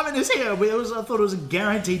 Shin Ramen is here. I thought it was a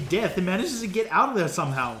guaranteed death. He manages to get out of there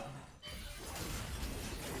somehow.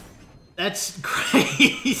 That's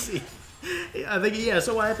crazy. I think, yeah,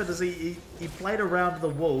 so what happened is he played around the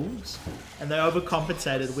wolves and they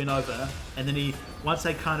overcompensated, went over, and then once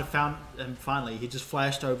they kind of found him finally, he just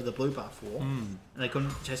flashed over the blue buff wall and they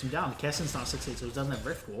couldn't chase him down. Cassin's not 16, so he doesn't have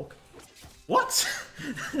Rift Walk. What?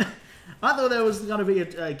 I thought there was going to be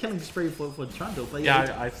a killing spree for Trundle. But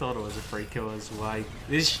yeah, I thought it was a free kill as well.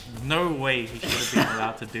 There's no way he should have been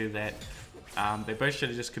allowed to do that. They both should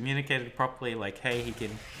have just communicated properly, like, hey, he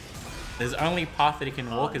can... There's only path that he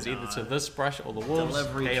can walk is either to this brush or the wolves.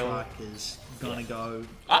 Delivery truck is going to go...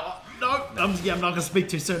 No! I'm not going to speak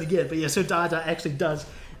too soon again. But yeah, so Dada actually does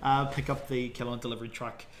pick up the kill on delivery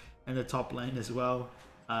truck in the top lane as well.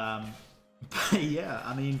 But yeah,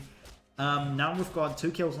 I mean... now we've got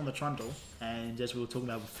 2 kills on the Trundle, and as we were talking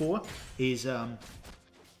about before, he's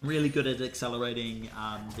really good at accelerating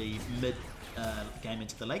the mid game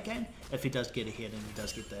into the late game. If he does get ahead and he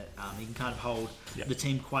does get that, he can kind of hold the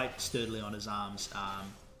team quite sturdily on his arms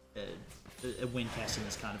when Cassin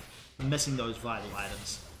is kind of missing those vital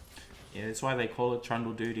items. Yeah, that's why they call it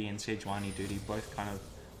Trundle duty and Sejuani duty. Both kind of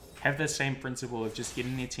have the same principle of just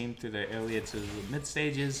getting your team through the earlier to the mid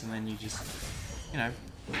stages, and then you just, you know,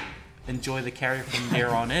 enjoy the carry from there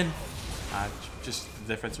on in. Just the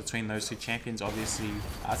difference between those two champions, obviously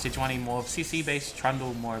Sejuani more of CC based,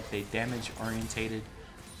 Trundle more of the damage orientated.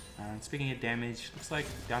 Speaking of damage, looks like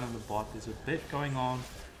down in the bot there's a bit going on.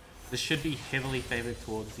 This should be heavily favored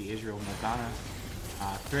towards the Israel Morgana.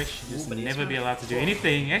 Thresh should just never be allowed to do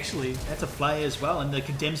anything, actually. That's a play as well, and the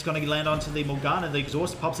Condemn's going to land onto the Morgana, the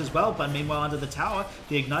Exhaust pops as well, but meanwhile under the tower,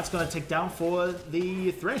 the Ignite's going to tick down for the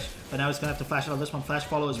Thresh, but now he's going to have to flash out on this one, flash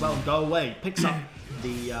follow as well, and go away. Picks up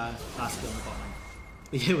the last skill on the bottom.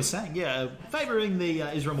 He was saying, yeah, favouring the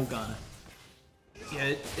Israel Morgana.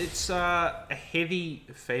 Yeah, it's a heavy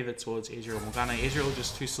favour towards Israel Morgana. Israel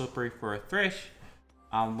just too slippery for a Thresh.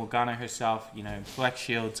 Morgana herself, you know, Black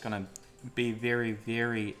Shield's going to be very,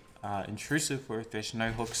 very intrusive for a Thresh.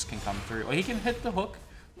 No hooks can come through. Or he can hit the hook,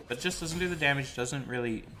 but just doesn't do the damage, doesn't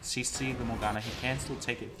really CC the Morgana. He can still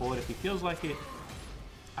take it forward if he feels like it.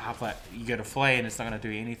 But you go to Flay and it's not going to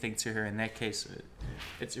do anything to her in that case.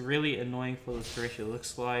 It's really annoying for the Thresh. It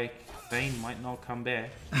looks like Vayne might not come back.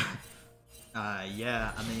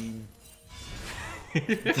 Yeah, I mean...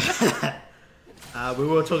 we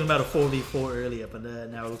were talking about a 4v4 earlier, but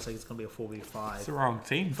now it looks like it's going to be a 4v5. It's the wrong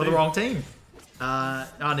team. For the wrong team. Oh,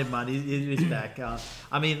 never mind. He's back.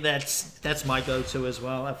 I mean, that's my go-to as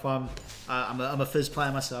well. If I'm a Fizz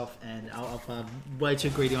player myself, and if I'm way too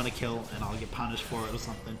greedy on a kill, and I'll get punished for it or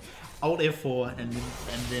something, Alt F4 and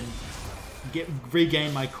then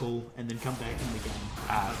regain my cool, and then come back in the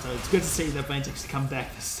game. So it's good to see that Vayne's actually come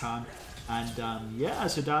back this time. And yeah,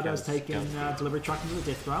 so Dada's taken delivery truck into the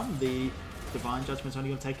death realm. The Divine Judgment's only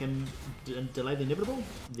going to take him and delay the inevitable.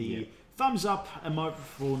 The thumbs up emote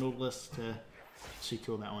for Nautilus to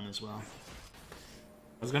secure that one as well.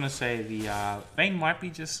 was going to say the Vayne might be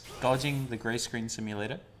just dodging the grey screen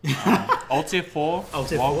simulator. Alt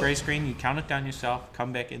F4, while grey screen, you count it down yourself,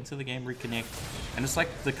 come back into the game, reconnect, and it's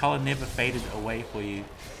like the color never faded away for you.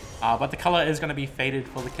 But the color is going to be faded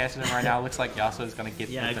for the Cassidy right now. It looks like Yasuo is going to get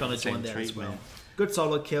the same treatment. as well. Good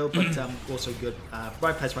solo kill, but also good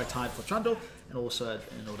right place, right time for Trundle, and also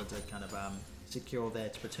in order to kind of secure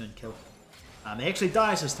that return kill. He actually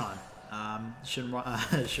dies this time.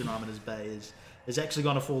 Shinrama's Bay is actually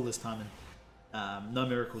going to fall this time, and no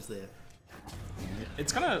miracles there.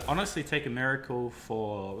 It's going to honestly take a miracle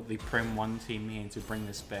for the Prem 1 team here to bring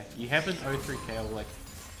this back. You have an 0-3 KO, like,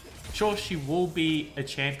 sure, she will be a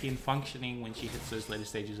champion functioning when she hits those later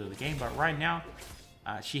stages of the game, but right now,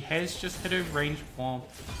 she has just hit her range form.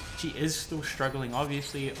 She is still struggling,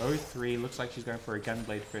 obviously. 0-3 looks like she's going for a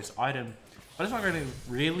Gunblade first item, but it's not going to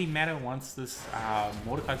really matter once this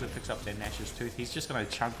Mordekaiser picks up their Nash's Tooth. He's just going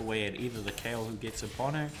to chunk away at either the KO who gets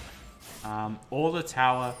upon her, or the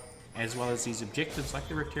tower, as well as these objectives like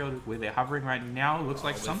the Rift Herald where they're hovering right now. Looks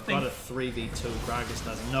like something. Got a 3v2. Gragas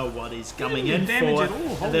doesn't know what he's coming in for.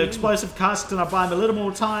 The explosive cast is going to buy him a little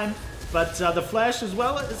more time. But the flash as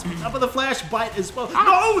well, but the flash bite as well.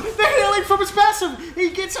 No! The healing from his passive! He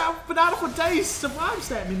gets out banana for days, survives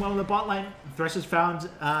that. Meanwhile, in the bot lane, Thresh has found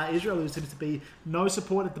Israel, who seems to be no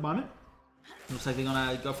support at the moment. Looks like they're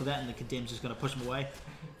going to go for that, and the Condemn's just going to push him away.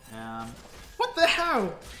 What the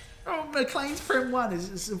hell? Oh, Macleans Prem 1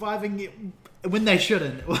 is surviving when they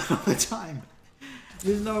shouldn't all the time.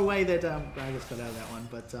 There's no way that Gragas got out of that one,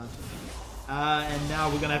 but... and now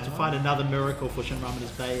we're going to have to find another miracle for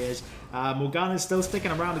Shinrama's Bay as Morgana's still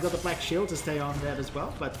sticking around. He's got the Black Shield to stay on that as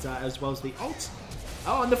well, but as well as the ult.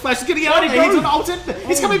 Oh, and the Flash is getting out. He's on ult in.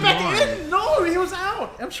 He's coming back in. No, he was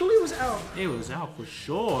out. I'm sure he was out. He was out for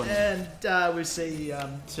sure. And we see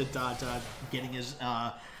Dada getting his,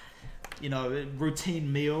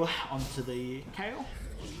 routine meal onto the Kale.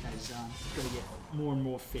 As he's going to get more and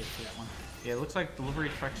more fed for that one. Yeah, it looks like delivery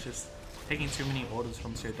truck's just taking too many orders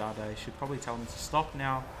from Sir Dada. I should probably tell him to stop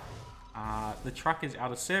now. The truck is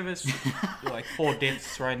out of service. Like 4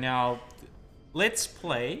 deaths right now. Let's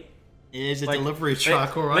play. It is a delivery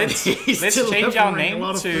truck, alright. Let's change our name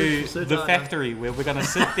to the factory, where we're gonna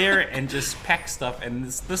sit there and just pack stuff. And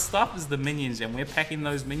this stuff is the minions, and we're packing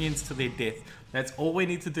those minions to their death. That's all we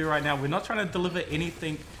need to do right now. We're not trying to deliver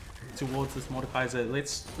anything towards this Mordekaiser.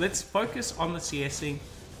 Let's focus on the CSing.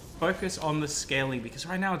 Focus on the scaling, because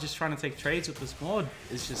right now just trying to take trades with this mod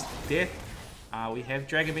is just death. We have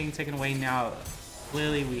Dragon being taken away now.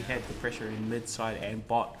 Clearly we had the pressure in mid, side and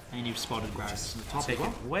bot. And you've spotted Gragas on the top as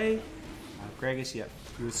well. Away. Gragas, yeah,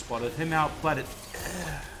 you spotted him out, but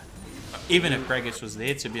even if Gragas was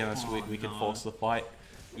there, to be honest, we could force the fight.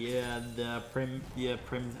 Yeah, the Prem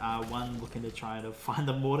 1 looking to try to find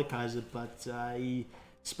the Mordekaiser, but he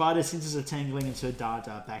spotted senses of tangling and Sir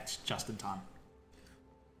Dada backed just in time.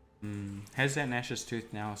 Has that Nash's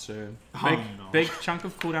Tooth now, so big chunk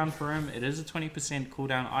of cooldown for him. It is a 20%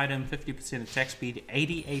 cooldown item, 50% attack speed,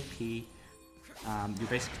 80 AP. Your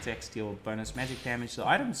basic attack steal, bonus magic damage. The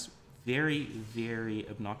item's very, very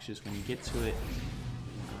obnoxious when you get to it.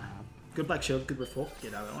 Good Black Shield, good reform.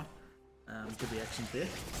 Get out of that one. Good reactions there.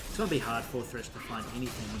 It's going to be hard for Thresh to find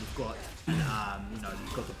anything when you've got,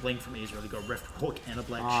 you've got the blink from Israel, you've got Rift Hawk and a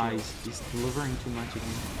Black Shield. He's delivering too much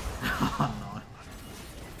again. Oh no.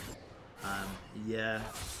 Yeah.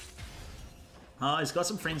 Oh, he's got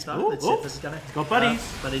some friends though. Let's see if this is gonna. He's got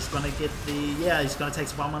buddies. But he's gonna get the. Yeah, he's gonna take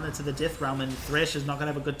someone into the death realm, and Thresh is not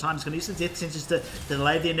gonna have a good time. He's gonna use the death sentence to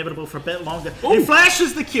delay the inevitable for a bit longer. He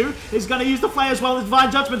flashes the Q. He's gonna use the flare as well. The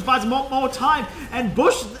Divine Judgment buys more time, and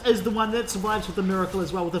Bush is the one that survives with the miracle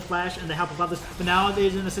as well, with the flash and the help of others. But now they're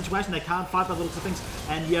in a situation they can't fight by the looks of things,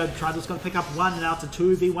 and yeah, Trundle's gonna pick up one and out to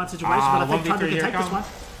 2v1 situation. But I think Trundle can take this one.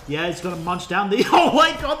 Yeah, he's going to munch down the... Oh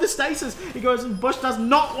my god, the stasis! He goes and Bush does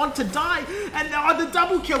not want to die! And now the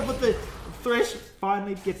double kill, but the Thresh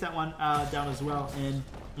finally gets that one down as well. And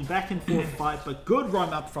back and forth fight, but good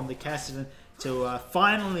roam up from the Cassidy to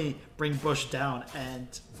finally bring Bush down. And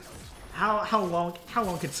how long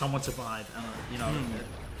can someone survive?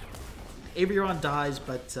 Everyone dies,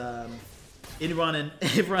 but everyone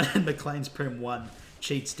in Macleans Prem 1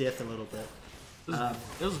 cheats death a little bit.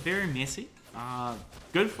 It was very messy.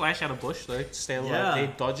 Good flash out of Bush though to stay alive.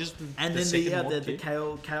 There dodges the and then the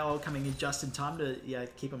KO coming in just in time to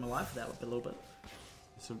keep him alive for that a little bit.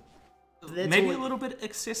 So maybe a little bit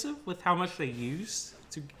excessive with how much they used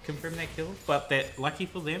to confirm that kill, but that lucky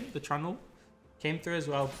for them, the Trundle came through as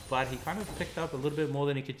well. But he kind of picked up a little bit more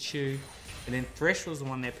than he could chew. And then Thresh was the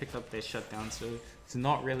one that picked up their shutdown, so it's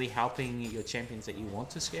not really helping your champions that you want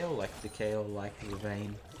to scale, like the KO, like the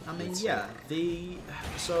Vayne. I mean, yeah,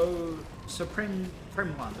 so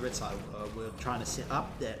Prem won, the red side were trying to set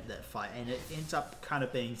up that fight, and it ends up kind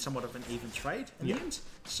of being somewhat of an even trade in the end.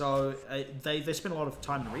 So they spent a lot of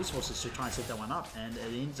time and resources to try and set that one up, and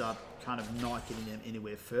it ends up kind of not getting them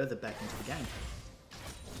anywhere further back into the game.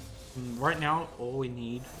 Right now, all we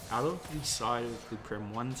need out of the side of the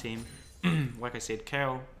Prem 1 team, like I said,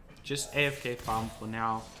 KO, just AFK farm for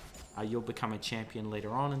now. You'll become a champion later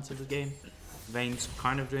on into the game. Vayne's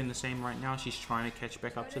kind of doing the same right now. She's trying to catch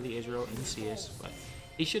back up to the Israel in CS, but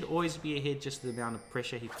he should always be ahead just the amount of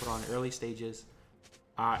pressure he put on early stages.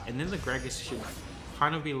 And then the Gragas should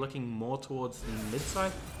kind of be looking more towards the mid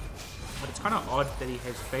side, but it's kind of odd that he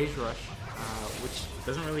has phase rush, which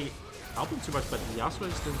doesn't really help him too much, but Yasuo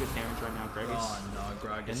is doing good damage right now. Gragas. Oh no,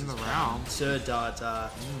 Gragas in the round. Sir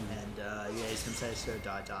Dada, and yeah, he's gonna say Sir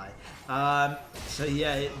Die. So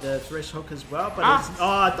yeah, the Thresh hook as well,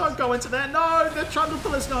 but don't go into that. No, the Trundle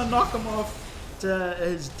Pillar's gonna knock him off to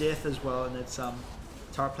his death as well, and it's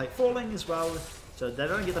turret plate falling as well. So they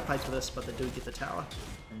don't get the plate for this, but they do get the tower.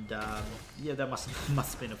 And yeah, that must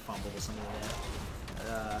have been a fumble or something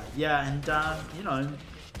there. Yeah, and you know,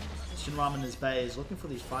 Shinramen is Bay is looking for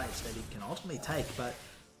these fights that he can ultimately take, but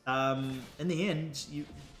in the end,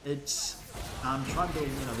 it's trying to, you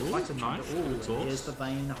know, they like to nice. Here's the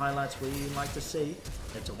Vayne highlights we like to see.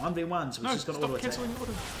 It's a 1v1, so it's just going to auto attack.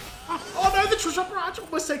 Oh no, the Trishop Barrage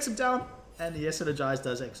almost takes him down, and the Energize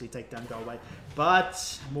does actually take down go away,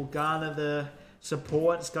 but Morgana, the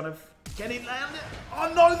support, is going to get him down there.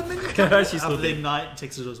 Oh no, the minion! She's still there. Knight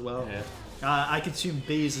takes it as well. Yeah. I consume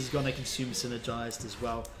Bees is going to consume Synergized as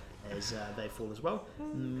well, as they fall as well.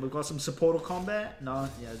 We've got some supportal combat. No,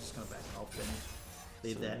 yeah, just going to back off and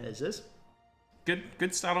leave that as is.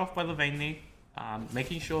 Good start off by the Vayne there.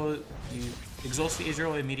 Making sure you exhaust the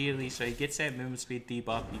Israel immediately so he gets that movement speed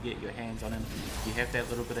debuff, you get your hands on him, you have that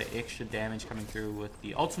little bit of extra damage coming through with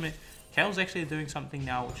the ultimate. Kale's actually doing something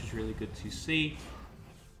now, which is really good to see.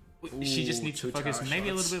 She just needs to focus maybe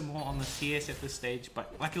a little bit more on the CS at this stage,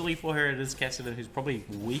 but luckily for her, it is Cassidy who's probably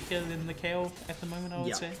weaker than the KO at the moment, I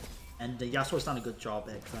would say. And Yasuo's done a good job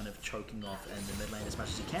at kind of choking off in the mid lane as much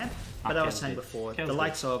as he can. But I was saying before, the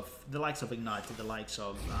likes of Ignite, the likes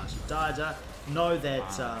of Dada know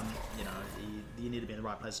that you know, you need to be in the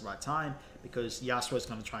right place at the right time, because Yasuo's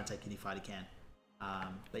going to try and take any fight he can.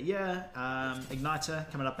 But yeah,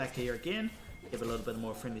 Igniter coming up back here again, give a little bit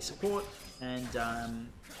more friendly support, and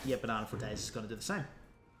yeah, Banana for Days is going to do the same.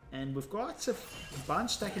 And we've got a bunch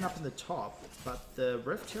stacking up in the top, but the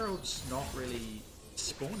Rift Herald's not really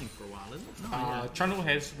spawning for a while, isn't it? No, Trundle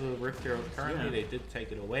has the Rift Herald currently. They did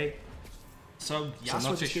take it away. So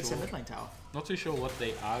Yasuo just gets that mid lane tower. Not too sure what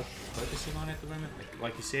they are focusing on at the moment.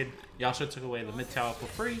 Like you said, Yasuo took away the mid tower for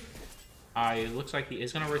free. It looks like he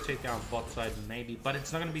is going to rotate down bot side maybe, but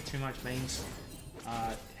it's not going to be too much. Mains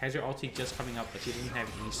has your ulti just coming up, but she doesn't have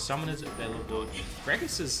any summoners available.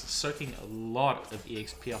 Gragas is soaking a lot of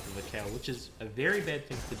EXP off of a KO, which is a very bad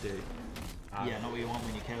thing to do. Yeah, not what you want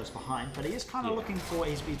when your KO's behind, but he is kind of looking for,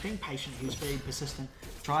 he's being patient, he's being persistent,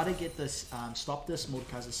 try to get this, stop this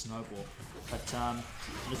Mordekaiser's snowball. But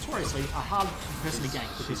notoriously, a hard person to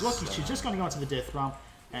gank, because look, she's just going to go into the death realm,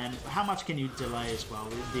 and how much can you delay as well?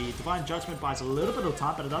 The Divine Judgment buys a little bit of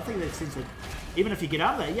time, but I don't think that seems to, even if you get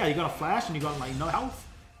out of there, yeah, you got a flash and you got like no health,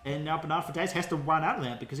 and now Banana for Days has to run out of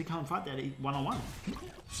there because he can't fight that one-on-one.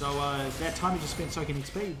 So that time he just spent soaking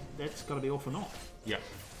XP, that's got to be all for naught. Yeah.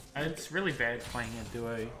 And it's really bad playing a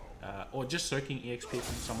duo, or just soaking EXP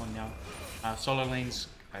from someone now. Solo lanes,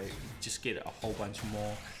 just get a whole bunch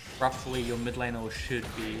more. Roughly, your mid laner should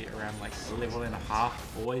be around like a level and a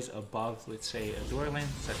half, always above, let's say, a duo lane,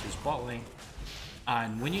 such as bot lane.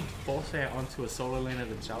 And when you force that onto a solo laner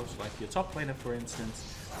themselves, like your top laner for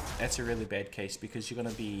instance, that's a really bad case, because you're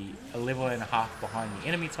going to be a level and a half behind the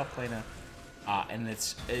enemy top laner. And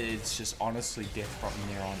it's just honestly death from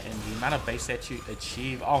there on, and the amount of base that you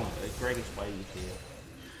achieve, oh, the greatest way you can.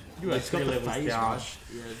 You are 3 levels down.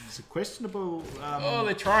 Yeah, it's a questionable. Oh,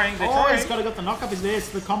 they're trying. He's got the knock-up is there. It's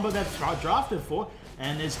the combo they've drafted for,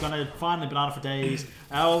 and it's going to finally Banana for Days.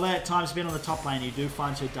 All that time spent on the top lane, you do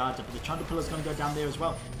find your data, but the Trundle Pillar is going to go down there as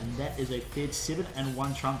well, and that is a fed 7 and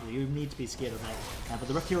 1 Trundle. You need to be scared of that. But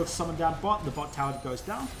the Rift Herald summoned down bot, the bot tower goes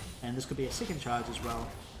down, and this could be a second charge as well.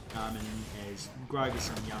 And as Gragas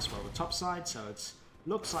and Yasuo on the top side, so it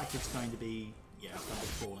looks like it's going to be, yeah, going to be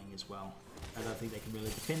falling as well. I don't think they can really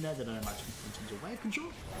defend that. They don't have much in terms of wave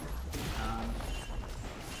control.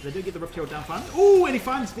 They do get the Rift Herald down front. Oh, and he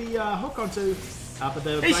finds the hook onto, but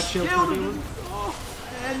the Black Shield's going to be... Oh,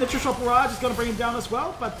 And the Trishop Barrage is going to bring him down as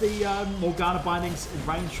well, but the Morgana Bindings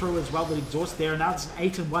reign true as well, the exhaust there, and now it's an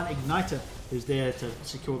 8-1 Igniter who's there to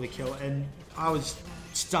secure the kill, and I was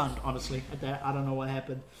stunned, honestly, at that. I don't know what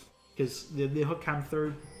happened, because the hook came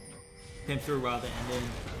through rather, and then,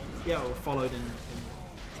 yeah, it followed,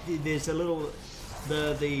 and there's a little,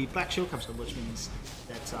 the black shield comes through, which means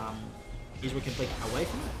that Ezra can blink away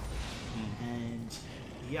from it, and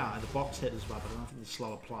yeah, the box hit as well, but I don't think the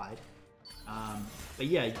slow applied. But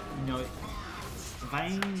yeah, you know,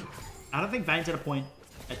 Vayne, I don't think Vayne's at a point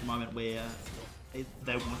at the moment where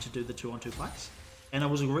they want to do the 2-on-2 fights. And it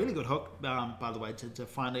was a really good hook, by the way, to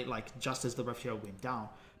finally, like, just as the ref hero went down.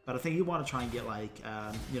 But I think you want to try and get, like,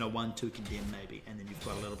 you know, 1-2 condemn maybe, and then you've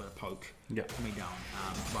got a little bit of poke coming down,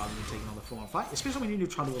 rather than taking on the full-on fight, especially when you knew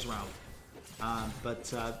Trundle was around. But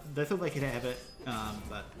they thought they could have it,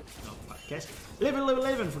 but not quite the case.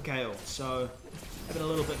 11 for KO, so having a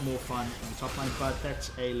little bit more fun in the top lane, but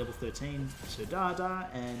that's a level 13 Sudada,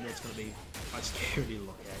 and that's going to be quite scary to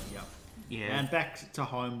look at, yeah. And back to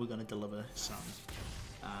home, we're going to deliver some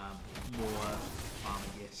more farm,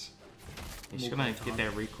 I guess. He's going to get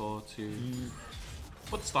that recall to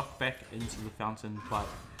put stock back into the fountain, but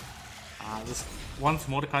once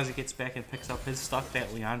Mordekaiser gets back and picks up his stock, that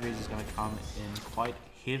Leandri's is going to come in quite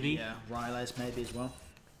heavy. Yeah, Rylas maybe as well.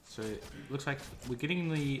 So it looks like we're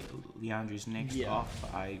getting the Leandri's next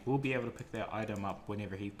off. I will be able to pick that item up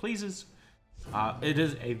whenever he pleases. It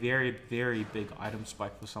is a very, very big item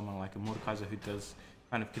spike for someone like a Mordekaiser who does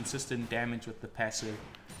kind of consistent damage with the passive,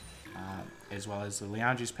 as well as the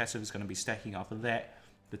Leandri's passive is going to be stacking off of that.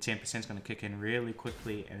 The 10% is going to kick in really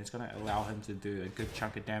quickly, and it's going to allow him to do a good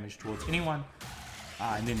chunk of damage towards anyone.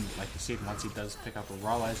 And then, like you said, once he does pick up a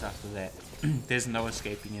Rollies after that, there's no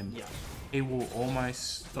escaping him. Yeah. He will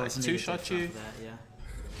almost like two-shot you.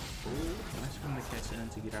 Nice from the Cassidy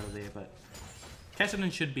to get out of there, but Cassidy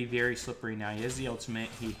should be very slippery now. He has the ultimate.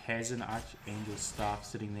 He has an Archangel staff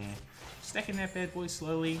sitting there, stacking that bad boy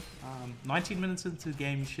slowly. 19 minutes into the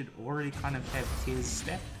game, you should already kind of have his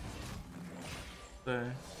stack. So,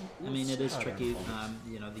 I mean, it is tricky.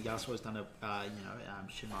 You know, the Yasuo's done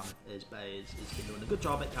Shinran is been doing a good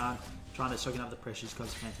job at trying to soak up the pressures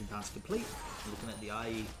because Phantom Dance complete. We're looking at the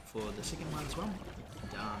IE for the second one as well.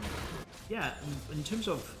 And, yeah, in terms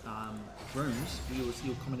of rooms, you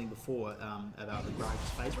were commenting before about the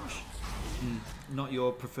Gragas phase rush. Not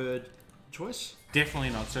your preferred choice?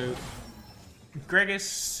 Definitely not. So,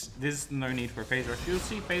 Gragas, there's no need for a phase rush. You'll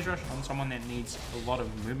see phase rush on someone that needs a lot of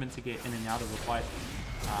movement to get in and out of a fight.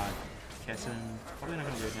 Cassidy, probably not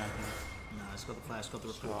going to go down here. No, it's got the flash, got the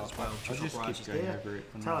report as well. I'll just keep going over it.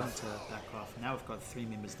 Tell them to back off. Now we've got 3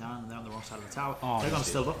 members down and they're on the wrong side of the tower. They're going to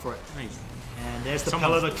still look for it. Amazing. And there's the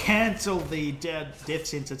pillar to cancel the death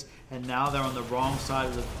sentence. And now they're on the wrong side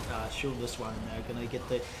of the shield this one. And they're going to get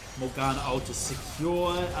the Morgana ult to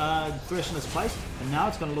secure Thresh in this place. And now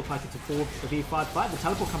it's going to look like it's a 4v5 fight. The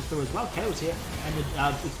teleport comes through as well. Chaos here. And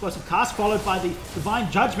the explosive cast followed by the Divine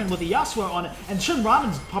Judgment with the Yasuo on it. And Shin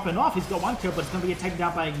Ramen's popping off. He's got 1 kill, but it's going to be taken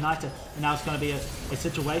down by Igniter. And now it's going to be a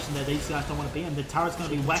situation that these guys don't want to be in. The turret's going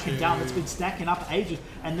to be whacking down. It's been stacking up ages.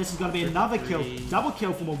 And this is going to be another kill. Double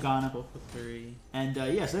kill for Morgana. 4 for 3. And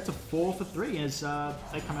yes, that's a 4 for 3 as they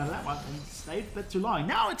come out of that one and stayed a bit too long.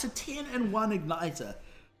 Now it's a 10-1 Igniter.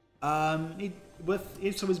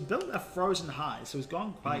 So he's built a frozen high, so he's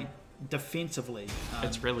gone quite defensively.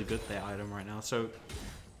 It's really good, that item right now. So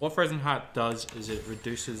what Frozen Heart does is it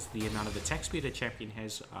reduces the amount of attack speed a champion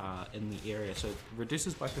has in the area. So it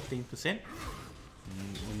reduces by 15%.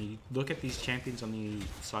 And when you look at these champions on the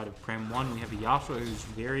side of Prem 1, we have a Yasuo who's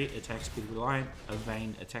very attack speed reliant, a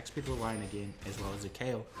Vayne attack speed reliant again, as well as a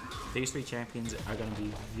Kayle. These 3 champions are going to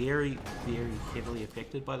be very, very heavily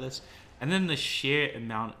affected by this. And then the sheer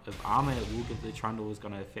amount of armor it will give the Trundle is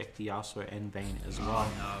going to affect the Yasuo and Vayne as well.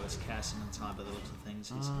 Oh no, it's Cassidy in time by the looks of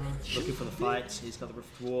things. He's looking for the fights. He's got the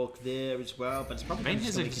Rift Walk there as well, but it's probably Vayne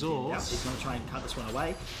has exhaust. He's going to try and cut this one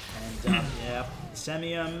away. And yeah,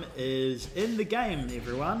 Samium is in the game,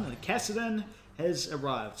 everyone. And Cassidy has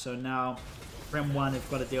arrived. So now Prem 1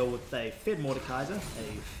 have got to deal with a fed Mordekaiser,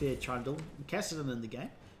 a fed Trundle, Cassidy in the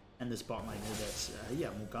game. And this bot lane here, that's,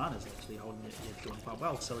 Morgana's actually holding it, doing quite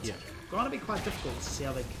well. So it's going to be quite difficult to see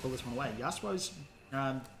how they can pull this one away. Yasuo's,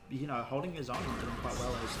 holding his own and doing quite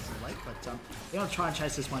well as of late. But they're going to try and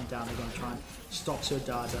chase this one down. They're going to try and stop Sir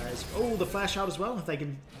Dada. The flash out as well. If they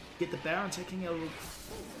can get the Baron taking a little...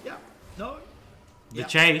 Yeah, no. The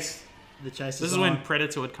chase. The chase this is when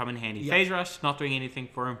Predator would come in handy. Phase Rush, not doing anything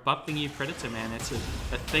for him, but the new Predator, man, it's a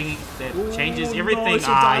thing that changes everything. So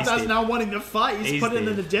Dada's now wanting to fight. He's putting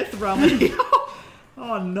in the death realm.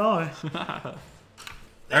 Oh no.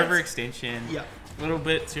 Overextension. Yeah. A little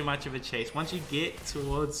bit too much of a chase. Once you get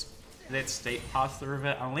towards that state past the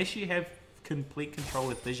river, unless you have complete control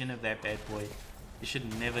with vision of that bad boy, you should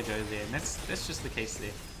never go there. And that's just the case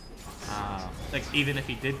there. Like, even if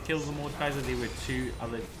he did kill the Mordekaiser, there were 2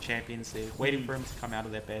 other champions there waiting for him to come out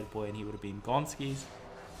of that bad boy, and he would have been gone skis.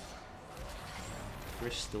 We're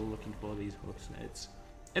still looking for these hooks.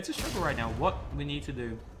 It's a struggle right now. What we need to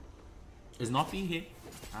do is not be hit.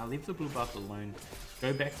 Leave the blue buff alone.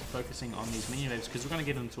 Go back to focusing on these minion waves, because we're going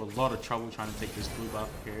to get into a lot of trouble trying to take this blue buff.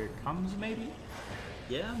 Here it comes, maybe?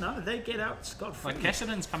 Yeah, no, they get out scot-free. Like,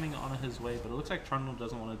 Cassidy's coming on his way, but it looks like Trundle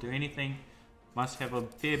doesn't want to do anything. Must have a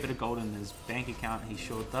fair bit of gold in his bank account. He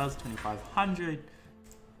sure does, 2,500.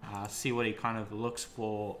 See what he kind of looks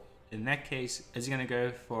for in that case. Is he going to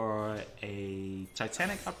go for a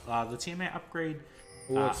Titanic the TMA upgrade?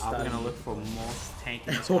 Are we going to look for more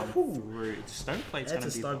tankiness coming through? Stoneplate's going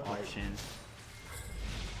to be the option.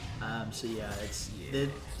 So yeah,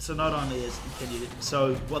 so not only is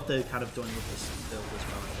so what they're kind of doing with this build as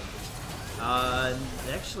well,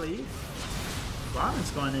 actually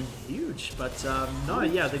Ryman's gone in huge, but no,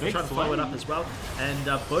 yeah, they're trying to follow it up as well,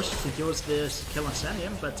 and Bush secures this kill on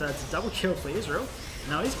Sanium, but it's a double kill for Israel.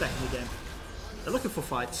 Now he's back in the game. They're looking for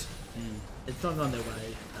fights. It's not on their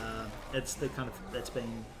way. It's the kind of that's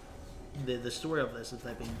been the story of this is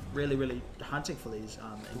they've been really hunting for these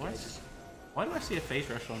engages. Why do I see a face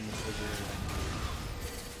rush on this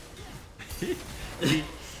Israel?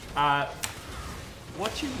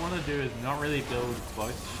 What you want to do is not really build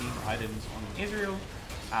both shield items on Israel.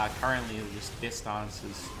 Currently, their stance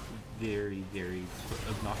is very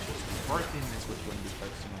obnoxious and broken. That's what you want to be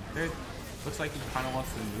focusing on third. Looks like he kind of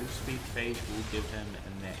wants the move speed phase. Will give him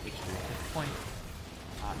that extra hit point.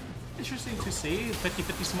 Interesting to see.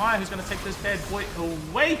 50-50 Smile, who's going to take this bad boy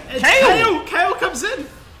away. Kale comes in.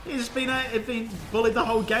 He's been bullied the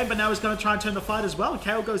whole game, but now he's going to try and turn the fight as well.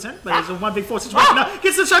 Kale goes in, but there's a 1v4 situation. Now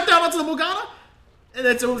gets the shutdown onto the Morgana, and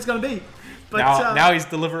that's all it's going to be. But now he's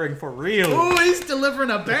delivering for real. Oh, he's delivering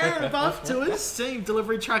a Baron buff to his team.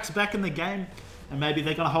 Delivery truck's back in the game, and maybe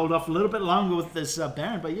they're going to hold off a little bit longer with this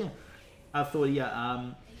Baron. But yeah, I thought yeah.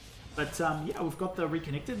 Yeah, we've got the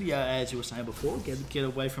reconnected. Yeah, as you were saying before, get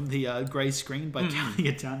away from the grey screen by counting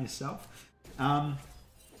it down yourself.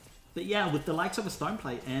 But yeah, with the likes of a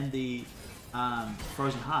Stoneplate and the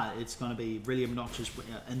Frozen Heart, it's going to be really obnoxious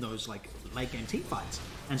in those like late game team fights.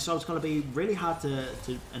 And so it's going to be really hard to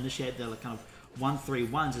initiate the kind of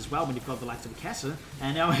 1-3-1s as well when you've got the likes of a Casa.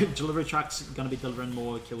 And now Delivery Truck's going to be delivering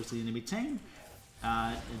more kills to the enemy team.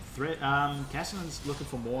 Cassidy's looking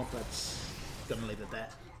for more, but going to leave it at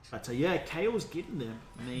that. But yeah, Kale's getting there.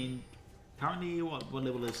 I mean, currently, what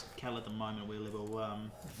level is Kale at the moment? We're level...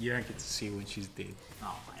 You don't get to see when she's dead.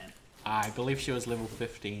 Oh, man. I believe she was level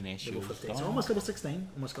 15 as she was 15. So almost level 16.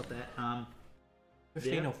 Almost got that.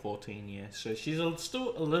 15 or 14, yeah. So she's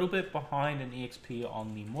still a little bit behind in EXP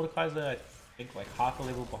on the Mordekaiser. I think like half a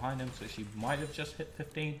level behind him, so she might have just hit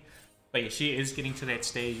 15. But yeah, she is getting to that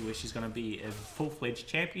stage where she's going to be a full-fledged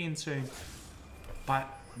champion soon. But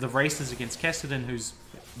the race is against Cassidy, who's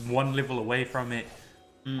one level away from it.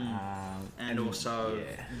 And also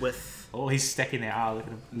with... Oh, he's stacking there. Look at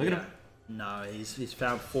him. Look at him. No, he's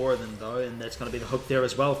found 4 of them though, and that's going to be the hook there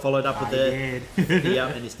as well. Followed up with the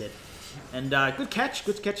and he's dead. And good catch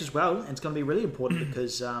as well. And it's going to be really important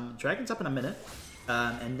because Dragon's up in a minute,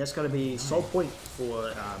 and that's going to be sole point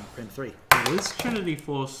for Prem 3. This Trinity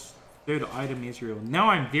Force third item Israel. Now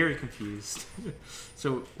I'm very confused.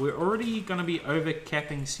 So we're already going to be over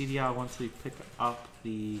capping CDR once we pick up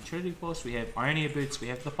the Trinity Force. We have Ionia Boots. We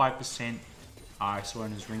have the 5%. I saw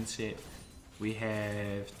in his ring set. We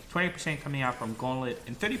have 20% coming out from Gauntlet,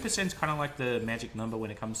 and 30% is kind of like the magic number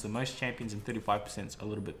when it comes to most champions, and 35% is a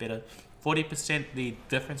little bit better. 40%, the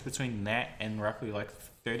difference between that and roughly like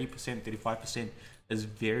 30%, 35% is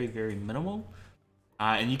very minimal.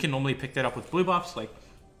 And you can normally pick that up with blue buffs. Like,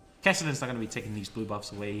 Cassidy's not going to be taking these blue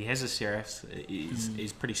buffs away. He has a Seraphs.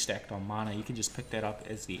 He's pretty stacked on mana. You can just pick that up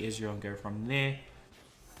as the Ezreal and go from there.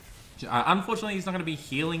 Unfortunately, he's not going to be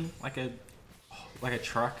healing like a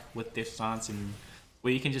truck with Death Stance, and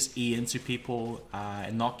where you can just E into people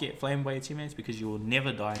and not get flamed by your teammates because you will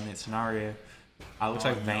never die in that scenario. Looks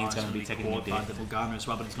like Vayne's going to be taking the death. As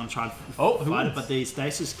well, but he's going to try and fight it, but the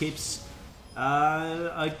stasis keeps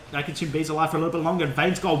I consume Bees alive for a little bit longer, and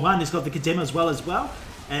Vayne's got 1. He's got the Kadema as well,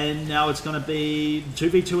 and now it's going to be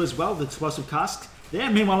 2v2 as well, the explosive cask. Yeah,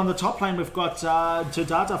 meanwhile on the top lane we've got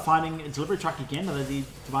Tudata finding a delivery truck again. The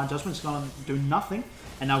Divine Judgment's going to do nothing.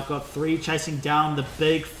 And now we've got 3 chasing down the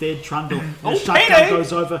big Fed Trundle. The shutdown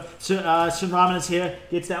goes over. Sun Ramen is here,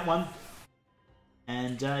 gets that one.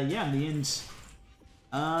 And yeah, in the end,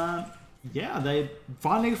 Yeah, they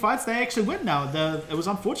finally fights. They actually win now. It was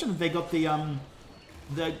unfortunate they got the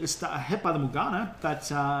hit by the Morgana,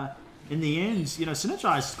 but in the end, you know,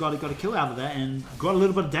 Synergized got a kill out of that and got a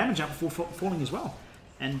little bit of damage out before falling as well.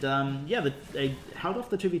 And yeah, they held off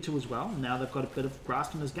the 2v2 as well. Now they've got a bit of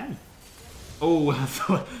grasp in this game. Oh,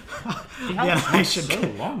 He held so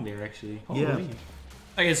long there actually. Holy. Yeah.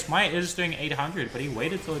 Okay, Smite is doing 800, but he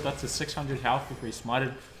waited till he got to 600 health before he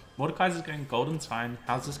smited. Mordekaiser's going Golden Sign.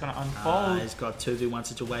 How's this going to unfold? He's got 2v1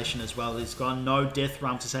 situation as well. He's got no death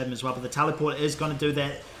realm to save him as well, but the teleport is going to do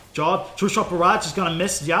that job. True Shot Barrage is going to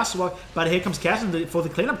miss Yasuo, but here comes Cassin for the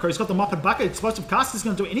cleanup crew. He's got the mop and bucket. Explosive Cast is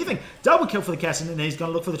going to do anything. Double kill for the Cassin, and he's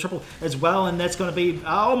going to look for the triple as well, and that's going to be...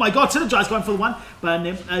 oh my god, Synergize going for the one, but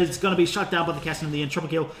it's going to be shut down by the Cassin in the end. Triple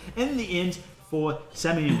kill in the end for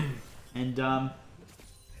Samuel. And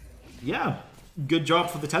yeah, good job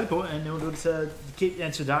for the teleport in order to keep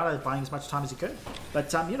Sudara buying as much time as he could.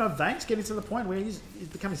 But you know, Vane's getting to the point where he's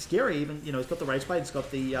becoming scary. Even, you know, he's got the Rage Blade, he's got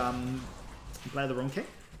the Blade of the Wrong King,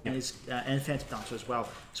 and he's and Phantom Dancer as well.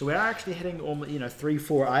 So we are actually hitting almost, you know,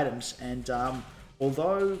 3-4 items. And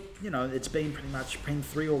although, you know, it's been pretty much Prem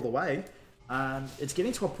 3 all the way, it's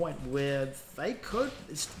getting to a point where they could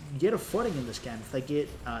get a footing in this game if they get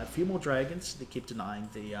a few more dragons. They keep denying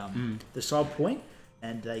the side point,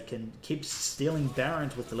 and they can keep stealing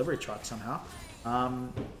Barons with delivery trucks somehow.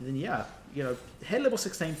 Then yeah, you know, head level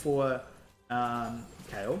 16 for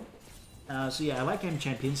Kale. So yeah, I like game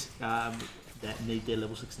champions that need their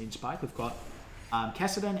level 16 spike. We've got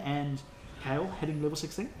Kassadin and Kale heading level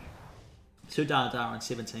 16. Sudara on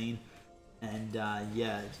 17. And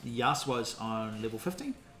yeah, Yasuo's on level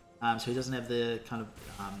 15. So he doesn't have the kind of,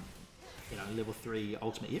 you know, level 3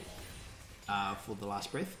 ultimate yet for the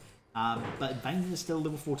last breath. But Vane is still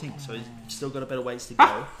level 14, so he's still got a better ways to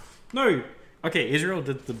go. No! Okay, Israel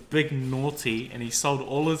did the big naughty and he sold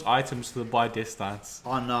all his items to the buy death stance.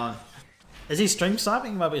 Oh no. Is he stream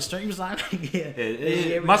sniping? Maybe stream sniping? Yeah.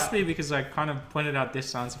 It must be because I kind of pointed out death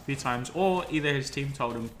stance a few times, or either his team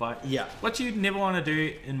told him. But yeah, what you never want to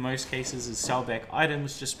do in most cases is sell back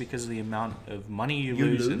items just because of the amount of money you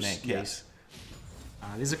lose in that case.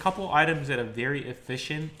 There's a couple items that are very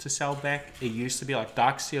efficient to sell back. It used to be like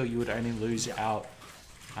Dark Seal, you would only lose out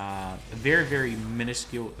a very, very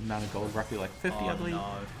minuscule amount of gold, roughly like 50, I believe.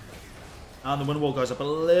 No. The wind wall goes up a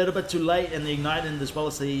little bit too late, and the ignite, and as well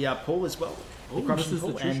as the pull as well. Oh, this is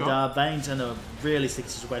the true and shot. Vane's in a really sticky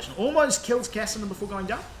situation. Almost kills Kassadin before going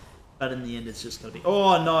down, but in the end it's just going to be...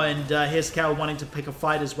 oh no, and here's Cal wanting to pick a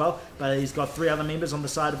fight as well, but he's got 3 other members on the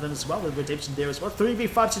side of him as well, with Redemption there as well.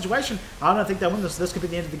 3v5 situation. I don't think they win this. This could be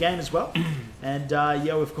the end of the game as well. And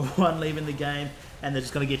yeah, we've got one leaving the game, and they're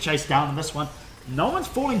just going to get chased down on this one. No one's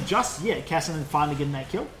falling just yet. Kassadin finally getting that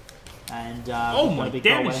kill. And oh my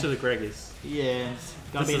damage to the Gregors. Yeah, it's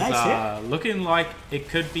going to be this a nice hit. Looking like it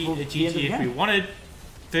could be a GG if we wanted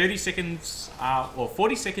 30 seconds or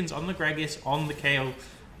 40 seconds on the Gregis, on the Kale.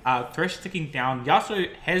 Thresh ticking down.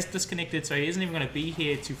 Yasuo has disconnected, so he isn't even going to be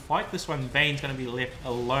here to fight this one. Vane's going to be left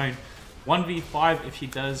alone. 1v5 if she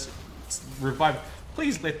does revive.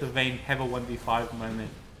 Please let the Vane have a 1v5 moment.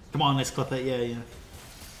 Come on, let's clip it. Yeah.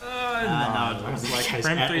 No, it was like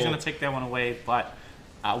Prem 3 is going to take that one away, but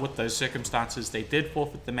with those circumstances, they did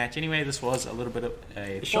forfeit the match anyway. This was a little bit of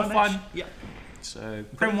a fun. Yeah. So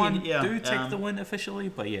Prem 1 do take the win officially,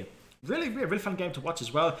 but yeah. Really fun game to watch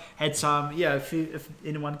as well. Had some, yeah, if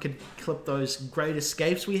anyone could clip those great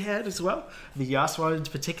escapes we had as well. The Yasuo in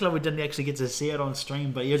particular, we didn't actually get to see it on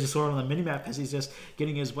stream, but you just saw it on the minimap as he's just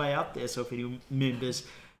getting his way up there. So if any members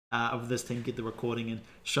of this team get the recording and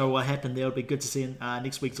show what happened there, it'll be good to see in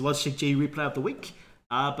next week's Logitech G replay of the week.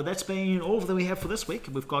 But that's been all that we have for this week.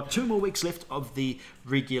 We've got 2 more weeks left of the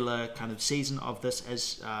regular kind of season of this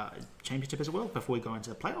as Championship as well before we go into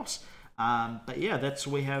the playoffs. But yeah, that's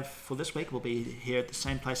all we have for this week. We'll be here at the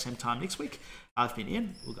same place, same time next week. I've been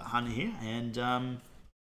Ian. We've got Hannah here. And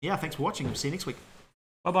yeah, thanks for watching. We'll see you next week.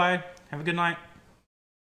 Bye-bye. Have a good night.